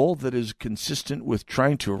goal that is consistent with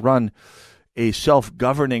trying to run a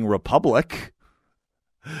self-governing republic.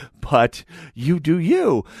 But you do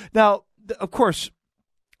you. Now, of course,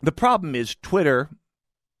 the problem is Twitter,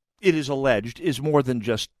 it is alleged, is more than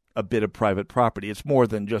just a bit of private property. It's more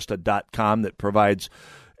than just a .com that provides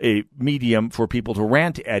a medium for people to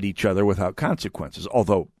rant at each other without consequences,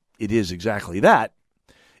 although it is exactly that.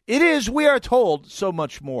 It is, we are told, so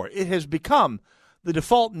much more. It has become the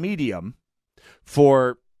default medium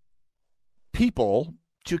for people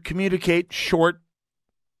to communicate short,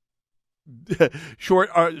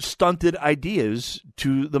 stunted ideas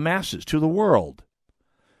to the masses, to the world.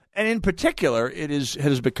 And in particular, it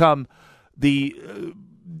has become the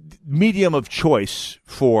medium of choice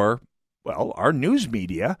for, well, our news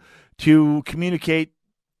media to communicate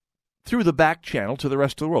through the back channel to the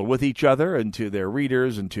rest of the world, with each other and to their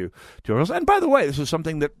readers and to us. And by the way, this is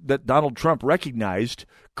something that Donald Trump recognized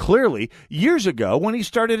clearly years ago when he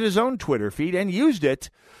started his own Twitter feed and used it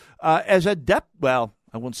as well,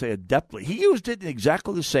 I won't say adeptly. He used it in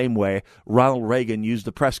exactly the same way Ronald Reagan used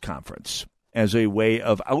the press conference, as a way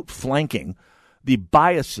of outflanking the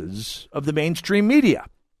biases of the mainstream media.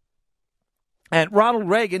 And Ronald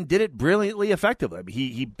Reagan did it brilliantly effectively. I mean,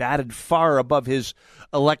 he batted far above his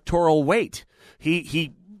electoral weight.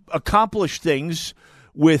 He accomplished things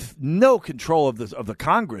with no control of the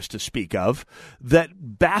Congress to speak of that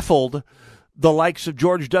baffled the likes of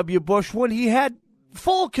George W. Bush when he had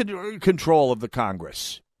full control of the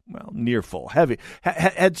Congress. Well, near full, heavy.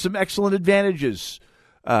 Had some excellent advantages,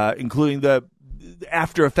 including the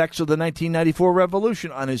after effects of the 1994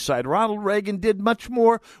 revolution on his side. Ronald Reagan did much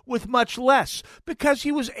more with much less because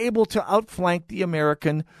he was able to outflank the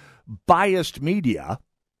American biased media,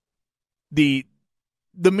 the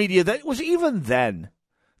media that was even then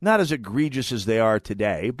not as egregious as they are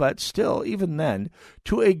today, but still, even then,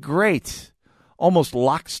 to a great, almost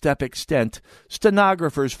lockstep extent,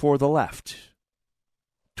 stenographers for the left.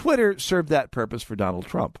 Twitter served that purpose for Donald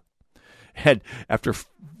Trump. And after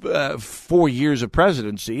 4 years of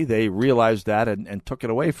presidency, they realized that and took it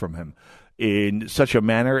away from him in such a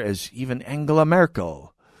manner as even Angela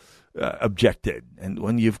Merkel objected. And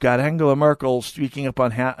when you've got Angela Merkel speaking up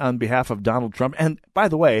on behalf of Donald Trump, and by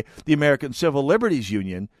the way, the American Civil Liberties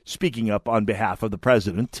Union speaking up on behalf of the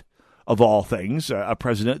president, of all things, a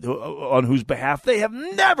president on whose behalf they have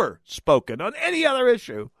never spoken on any other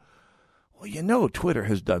issue, well, Twitter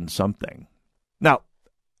has done something. Now,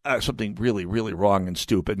 something really, really wrong and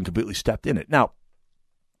stupid and completely stepped in it. Now,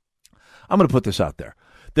 I'm going to put this out there.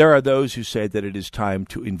 There are those who say that it is time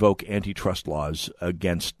to invoke antitrust laws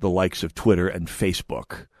against the likes of Twitter and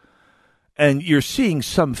Facebook. And you're seeing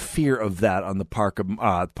some fear of that on the part of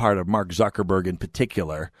Mark Zuckerberg in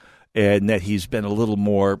particular, and that he's been a little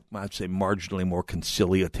more, I'd say marginally more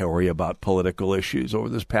conciliatory about political issues over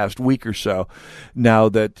this past week or so, now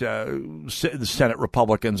that the Senate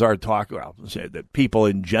Republicans are talking, that people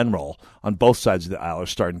in general on both sides of the aisle are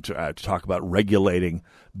starting to talk about regulating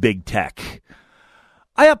big tech.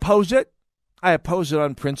 I oppose it. I oppose it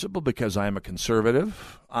on principle because I am a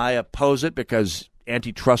conservative. I oppose it because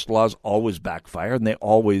antitrust laws always backfire, and they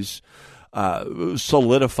always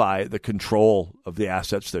solidify the control of the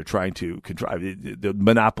assets they're trying to control. The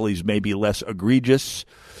monopolies may be less egregious,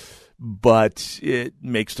 but it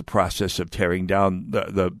makes the process of tearing down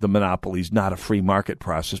the monopolies not a free market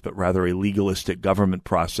process, but rather a legalistic government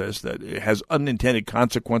process that has unintended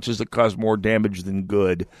consequences that cause more damage than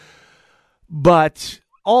good. But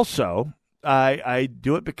also, I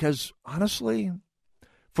do it because, honestly,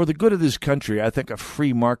 for the good of this country, I think a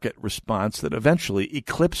free market response that eventually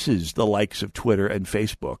eclipses the likes of Twitter and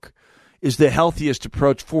Facebook is the healthiest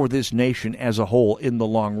approach for this nation as a whole in the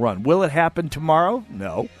long run. Will it happen tomorrow?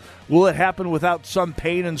 No. Will it happen without some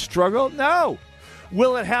pain and struggle? No.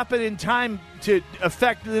 Will it happen in time to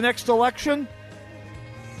affect the next election?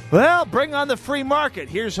 Well, bring on the free market.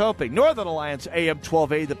 Here's hoping. Northern Alliance, AM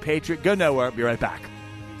 1280, The Patriot. Go nowhere. I'll be right back.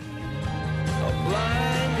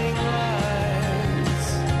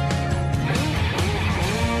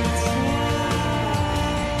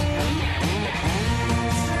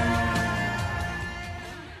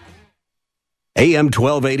 AM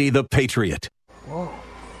 1280, The Patriot. Whoa,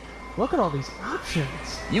 look at all these options.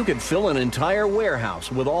 You could fill an entire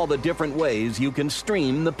warehouse with all the different ways you can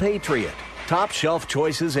stream The Patriot. Top shelf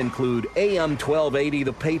choices include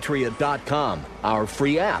AM1280thepatriot.com, our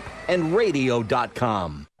free app, and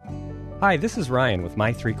radio.com. Hi, this is Ryan with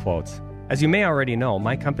My Three Quotes. As you may already know,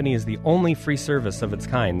 my company is the only free service of its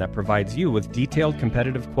kind that provides you with detailed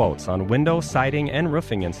competitive quotes on window, siding, and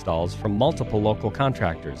roofing installs from multiple local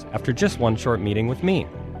contractors after just one short meeting with me.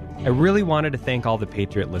 I really wanted to thank all the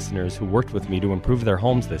Patriot listeners who worked with me to improve their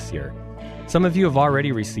homes this year. Some of you have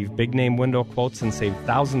already received big-name window quotes and saved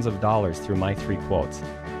thousands of dollars through My Three Quotes.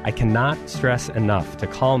 I cannot stress enough to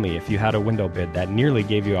call me if you had a window bid that nearly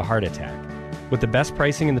gave you a heart attack. With the best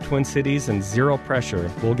pricing in the Twin Cities and zero pressure,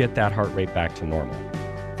 we'll get that heart rate back to normal.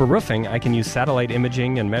 For roofing, I can use satellite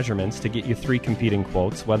imaging and measurements to get you 3 competing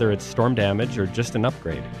quotes, whether it's storm damage or just an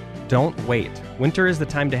upgrade. Don't wait. Winter is the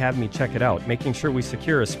time to have me check it out, making sure we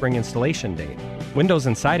secure a spring installation date. Windows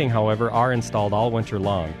and siding, however, are installed all winter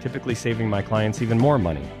long, typically saving my clients even more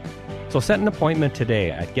money. So set an appointment today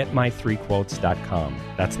at getmy3quotes.com.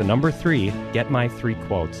 That's the number 3,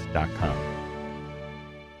 getmy3quotes.com.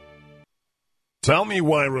 Tell me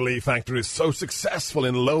why Relief Factor is so successful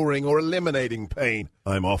in lowering or eliminating pain.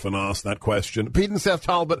 I'm often asked that question. Pete and Seth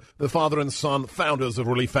Talbot, the father and son founders of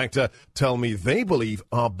Relief Factor, tell me they believe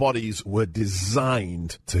our bodies were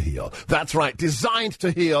designed to heal. That's right, designed to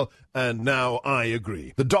heal, and now I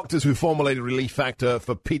agree. The doctors who formulated Relief Factor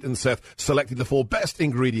for Pete and Seth selected the 4 best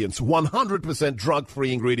ingredients, 100%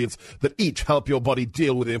 drug-free ingredients that each help your body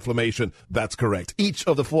deal with inflammation. That's correct. Each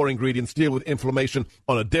of the 4 ingredients deal with inflammation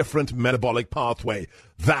on a different metabolic pathway.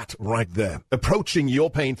 That right there. Approaching your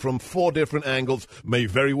pain from 4 different angles may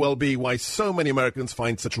very well be why so many Americans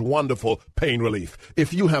find such wonderful pain relief.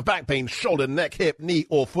 If you have back pain, shoulder, neck, hip, knee,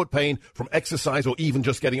 or foot pain from exercise or even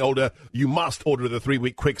just getting older, you must order the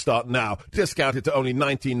 3-week quick start now. Discounted to only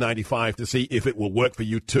 $19.95 to see if it will work for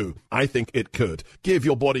you too. I think it could. Give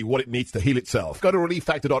your body what it needs to heal itself. Go to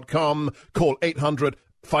ReliefFactor.com. Call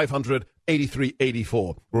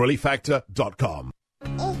 800-500-8384. ReliefFactor.com.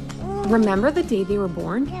 Remember the day they were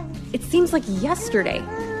born? It seems like yesterday.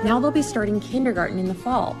 Now they'll be starting kindergarten in the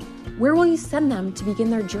fall. Where will you send them to begin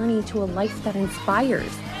their journey to a life that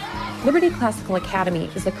inspires? Liberty Classical Academy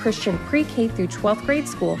is a Christian pre-K through 12th grade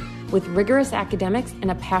school with rigorous academics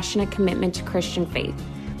and a passionate commitment to Christian faith.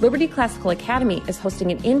 Liberty Classical Academy is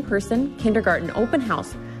hosting an in-person kindergarten open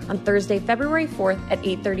house on Thursday, February 4th at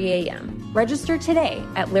 8:30 a.m. Register today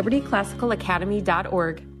at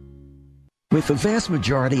libertyclassicalacademy.org. With the vast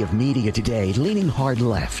majority of media today leaning hard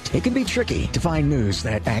left, it can be tricky to find news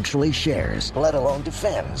that actually shares, let alone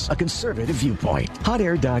defends, a conservative viewpoint.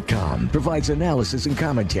 HotAir.com provides analysis and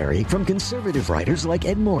commentary from conservative writers like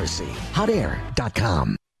Ed Morrissey.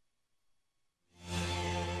 HotAir.com.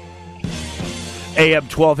 AM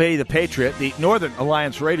 1280, The Patriot, the Northern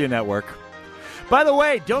Alliance Radio Network. By the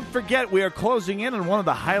way, don't forget we are closing in on one of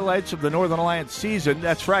the highlights of the Northern Alliance season.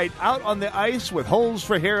 That's right, Out on the Ice with Holes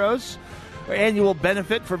for Heroes, our annual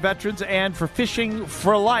benefit for veterans and for Fishing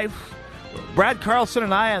for Life. Brad Carlson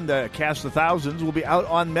and I and the cast of thousands will be out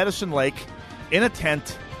on Medicine Lake in a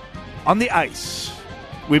tent on the ice.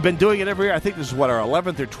 We've been doing it every year. I think this is, our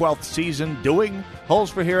 11th or 12th season doing Holes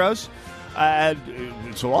for Heroes.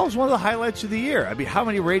 It's always one of the highlights of the year. I mean, how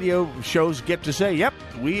many radio shows get to say, yep,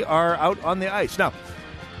 we are out on the ice? Now,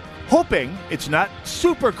 hoping it's not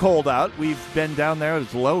super cold out. We've been down there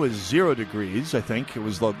as low as 0 degrees, I think. It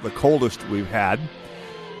was the coldest we've had.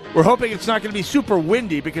 We're hoping it's not going to be super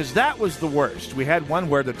windy because that was the worst. We had one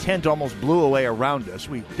where the tent almost blew away around us.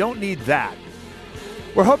 We don't need that.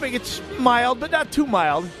 We're hoping it's mild, but not too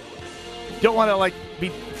mild. Don't want to, be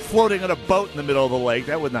floating on a boat in the middle of the lake.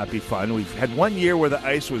 That would not be fun. We've had one year where the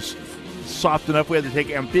ice was soft enough we had to take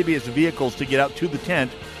amphibious vehicles to get out to the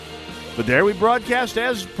tent. But there we broadcast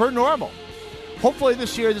as per normal. Hopefully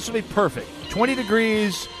this year this will be perfect. 20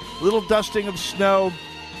 degrees, little dusting of snow,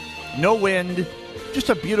 no wind, just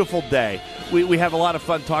a beautiful day. We have a lot of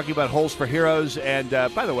fun talking about Holes for Heroes. And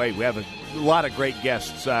by the way, we have a lot of great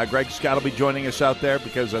guests. Greg Scott will be joining us out there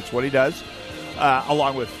because that's what he does,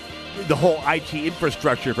 along with the whole IT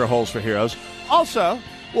infrastructure for Holes for Heroes. Also,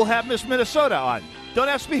 we'll have Miss Minnesota on. Don't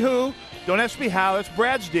ask me who, don't ask me how. It's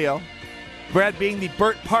Brad's deal. Brad being the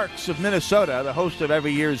Burt Parks of Minnesota, the host of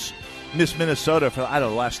every year's Miss Minnesota for, the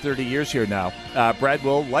last 30 years here now. Brad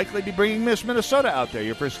will likely be bringing Miss Minnesota out there.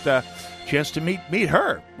 Your first chance to meet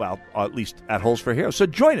her. Well, at least at Holes for Heroes. So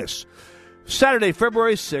join us. Saturday,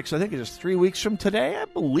 February 6th, I think it's 3 weeks from today, I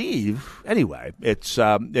believe. Anyway, it's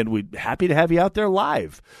and we're happy to have you out there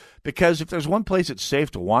live. Because if there's one place it's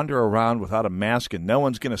safe to wander around without a mask and no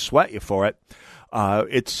one's going to sweat you for it,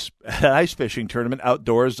 it's an ice fishing tournament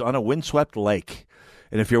outdoors on a windswept lake.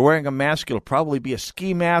 And if you're wearing a mask, it'll probably be a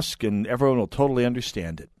ski mask, and everyone will totally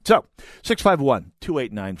understand it. So,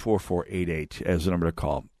 651-289-4488 is the number to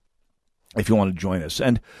call if you want to join us.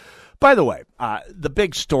 And by the way, the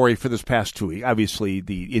big story for this past 2 weeks, obviously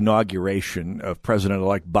the inauguration of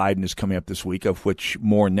President-elect Biden is coming up this week, of which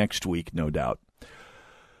more next week, no doubt.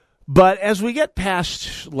 But as we get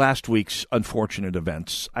past last week's unfortunate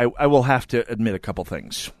events, I will have to admit a couple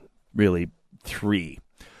things, really 3.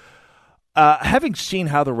 Having seen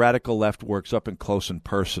how the radical left works up and close and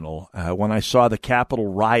personal, when I saw the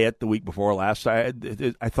Capitol riot the week before last, I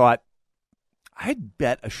thought I'd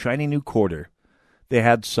bet a shiny new quarter they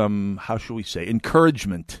had some, how shall we say,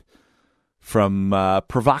 encouragement from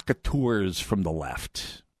provocateurs from the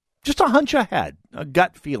left. Just a hunch I had, a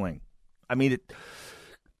gut feeling. I mean,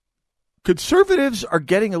 conservatives are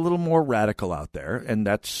getting a little more radical out there, and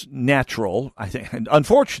that's natural, I think, and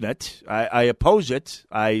unfortunate. I oppose it.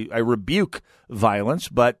 I rebuke violence,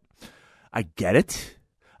 but I get it.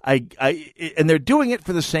 And they're doing it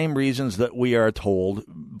for the same reasons that we are told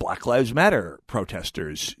Black Lives Matter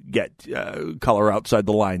protesters get color outside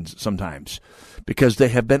the lines sometimes, because they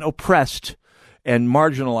have been oppressed and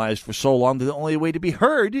marginalized for so long that the only way to be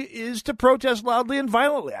heard is to protest loudly and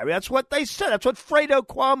violently. I mean, that's what they said. That's what Fredo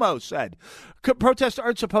Cuomo said. Protests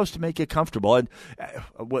aren't supposed to make you comfortable. And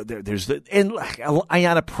there's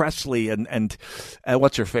Ayanna Pressley and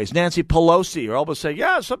what's her face, Nancy Pelosi are almost saying,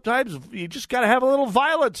 yeah, sometimes you just got to have a little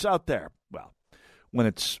violence out there. Well, when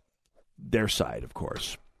it's their side, of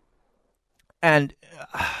course. And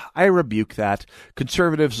I rebuke that.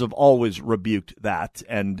 Conservatives have always rebuked that.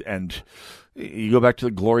 And you go back to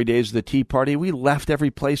the glory days of the Tea Party, we left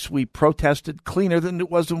every place we protested cleaner than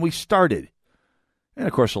it was when we started. And,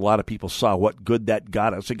 of course, a lot of people saw what good that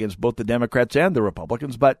got us against both the Democrats and the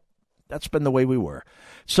Republicans, but that's been the way we were.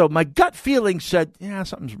 So my gut feeling said, yeah,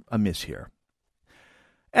 something's amiss here.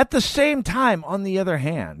 At the same time, on the other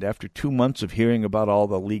hand, after 2 months of hearing about all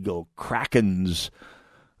the legal krakens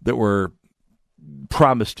that were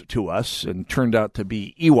promised to us and turned out to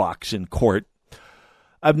be Ewoks in court,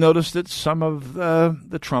 I've noticed that some of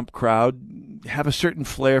the Trump crowd have a certain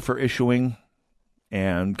flair for issuing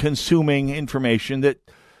and consuming information that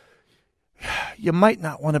you might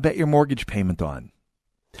not want to bet your mortgage payment on.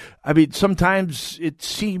 I mean, sometimes it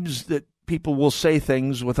seems that people will say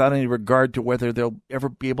things without any regard to whether they'll ever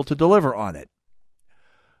be able to deliver on it.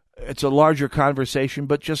 It's a larger conversation,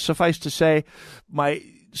 but just suffice to say, my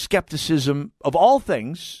skepticism of all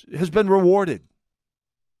things has been rewarded.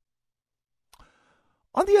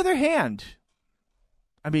 On the other hand,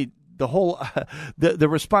 I mean, the whole the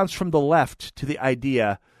response from the left to the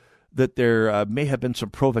idea that there may have been some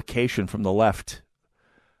provocation from the left,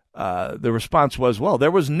 the response was, well,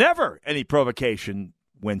 there was never any provocation,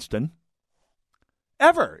 Winston.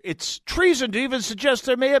 ever. It's treason to even suggest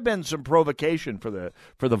there may have been some provocation for the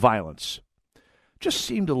violence. Just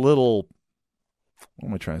seemed a little, what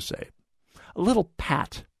am I trying to say? A little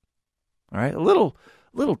pat, all right? A little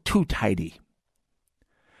too tidy.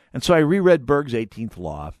 And so I reread Berg's 18th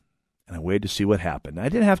Law, and I waited to see what happened. I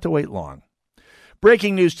didn't have to wait long.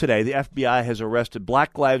 Breaking news today, the FBI has arrested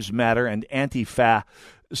Black Lives Matter and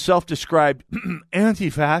self-described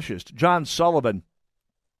anti-fascist John Sullivan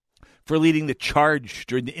for leading the charge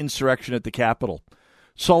during the insurrection at the Capitol.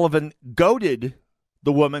 Sullivan goaded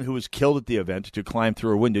the woman who was killed at the event to climb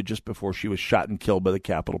through a window just before she was shot and killed by the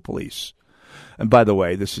Capitol Police. And by the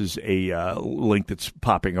way, this is a link that's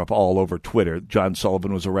popping up all over Twitter. John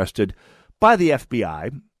Sullivan was arrested by the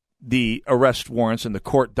FBI. The arrest warrants and the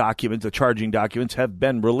court documents, the charging documents, have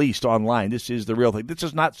been released online. This is the real thing. This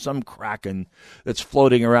is not some kraken that's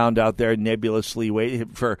floating around out there nebulously waiting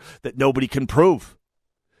for that nobody can prove.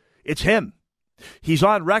 It's him. He's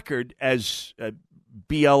on record as a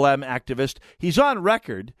BLM activist. He's on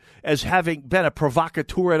record as having been a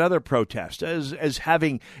provocateur at other protests, as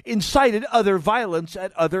having incited other violence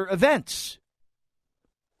at other events.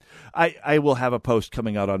 I will have a post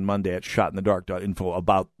coming out on Monday at shotinthedark.info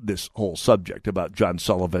about this whole subject, about John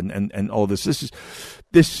Sullivan and all this.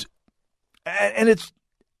 And it's,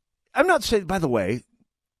 I'm not saying, by the way,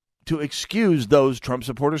 to excuse those Trump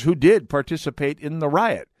supporters who did participate in the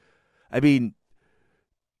riot. I mean,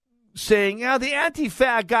 saying, the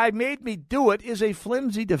anti-fag guy made me do it is a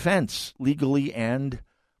flimsy defense, legally and,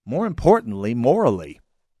 more importantly, morally.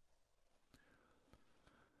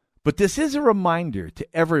 But this is a reminder to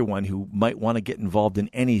everyone who might want to get involved in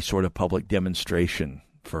any sort of public demonstration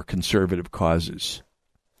for conservative causes.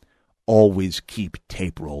 Always keep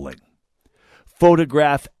tape rolling.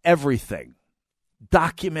 Photograph everything.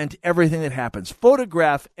 Document everything that happens.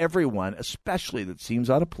 Photograph everyone, especially that seems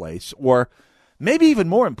out of place, or maybe even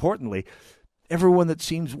more importantly, everyone that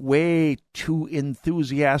seems way too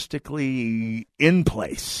enthusiastically in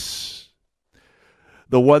place.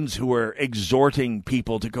 The ones who are exhorting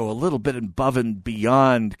people to go a little bit above and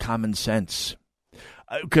beyond common sense.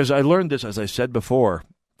 Because I learned this, as I said before,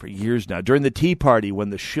 for years now. During the Tea Party, when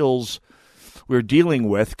the shills we were dealing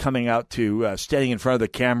with coming out to standing in front of the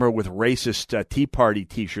camera with racist Tea Party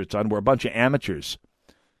T-shirts on, were a bunch of amateurs.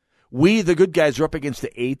 We, the good guys, are up against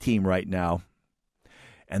the A-team right now.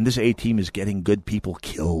 And this A-team is getting good people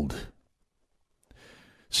killed.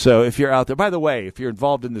 So if you're out there, by the way, if you're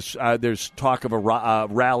involved in this, there's talk of a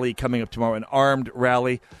rally coming up tomorrow, an armed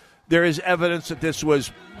rally. There is evidence that this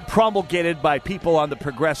was promulgated by people on the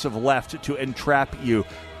progressive left to entrap you.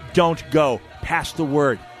 Don't go. Pass the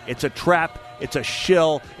word. It's a trap. It's a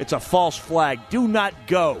shill. It's a false flag. Do not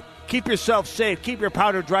go. Keep yourself safe. Keep your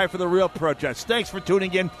powder dry for the real protests. Thanks for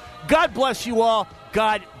tuning in. God bless you all.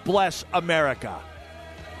 God bless America.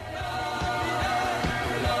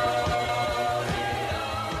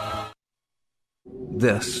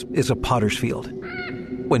 This is a potter's field.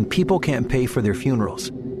 When people can't pay for their funerals,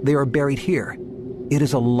 they are buried here. It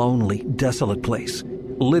is a lonely, desolate place,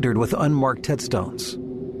 littered with unmarked headstones.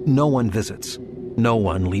 No one visits. No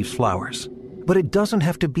one leaves flowers. But it doesn't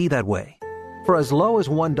have to be that way. For as low as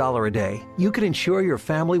 $1 a day, you can ensure your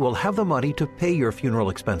family will have the money to pay your funeral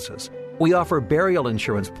expenses. We offer burial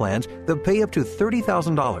insurance plans that pay up to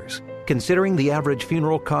 $30,000. Considering the average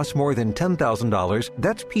funeral costs more than $10,000,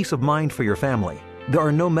 that's peace of mind for your family. There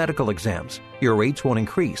are no medical exams, your rates won't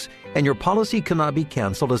increase, and your policy cannot be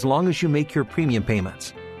canceled as long as you make your premium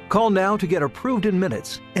payments. Call now to get approved in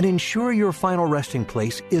minutes and ensure your final resting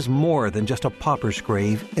place is more than just a pauper's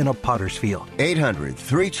grave in a potter's field.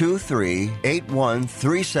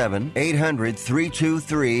 800-323-8137.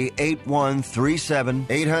 800-323-8137.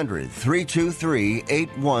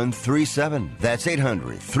 800-323-8137. That's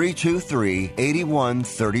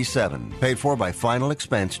 800-323-8137. Paid for by Final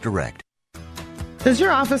Expense Direct. Does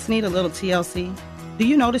your office need a little TLC? Do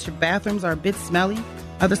you notice your bathrooms are a bit smelly?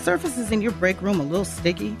 Are the surfaces in your break room a little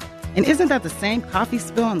sticky? And isn't that the same coffee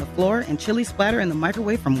spill on the floor and chili splatter in the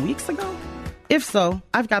microwave from weeks ago? If so,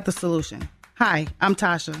 I've got the solution. Hi, I'm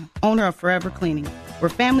Tasha, owner of Forever Cleaning. We're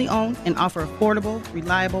family-owned and offer affordable,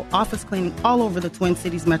 reliable office cleaning all over the Twin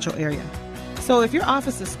Cities metro area. So if your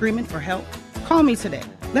office is screaming for help, call me today.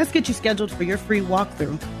 Let's get you scheduled for your free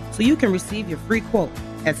walkthrough so you can receive your free quote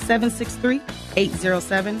at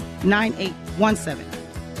 763-807-9817.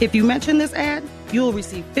 If you mention this ad, you will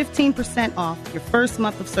receive 15% off your first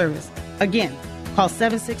month of service. Again, call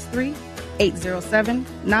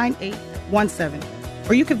 763-807-9817.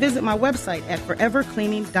 Or you can visit my website at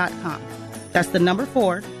forevercleaning.com. That's the number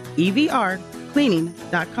 4, EVR,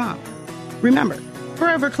 cleaning.com. Remember,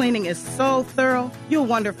 Forever Cleaning is so thorough, you'll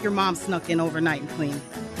wonder if your mom snuck in overnight and cleaned.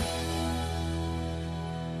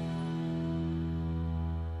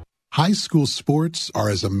 High school sports are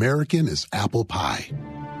as American as apple pie.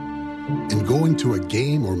 And going to a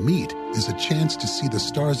game or meet is a chance to see the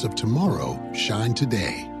stars of tomorrow shine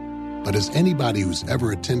today. But as anybody who's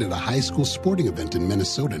ever attended a high school sporting event in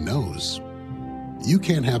Minnesota knows, you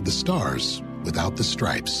can't have the stars without the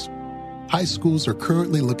stripes. High schools are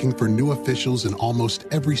currently looking for new officials in almost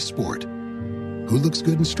every sport. Who looks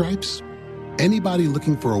good in stripes? Anybody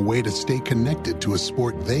looking for a way to stay connected to a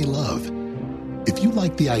sport they love. If you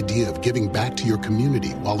like the idea of giving back to your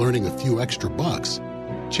community while earning a few extra bucks,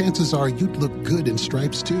 chances are you'd look good in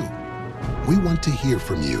stripes too. We want to hear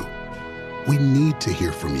from you. We need to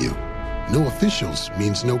hear from you. No officials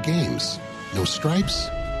means no games. No stripes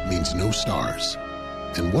means no stars.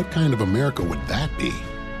 And what kind of America would that be?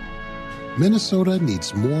 Minnesota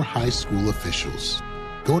needs more high school officials.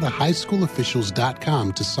 Go to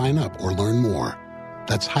highschoolofficials.com to sign up or learn more.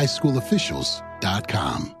 That's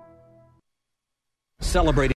highschoolofficials.com. Celebrating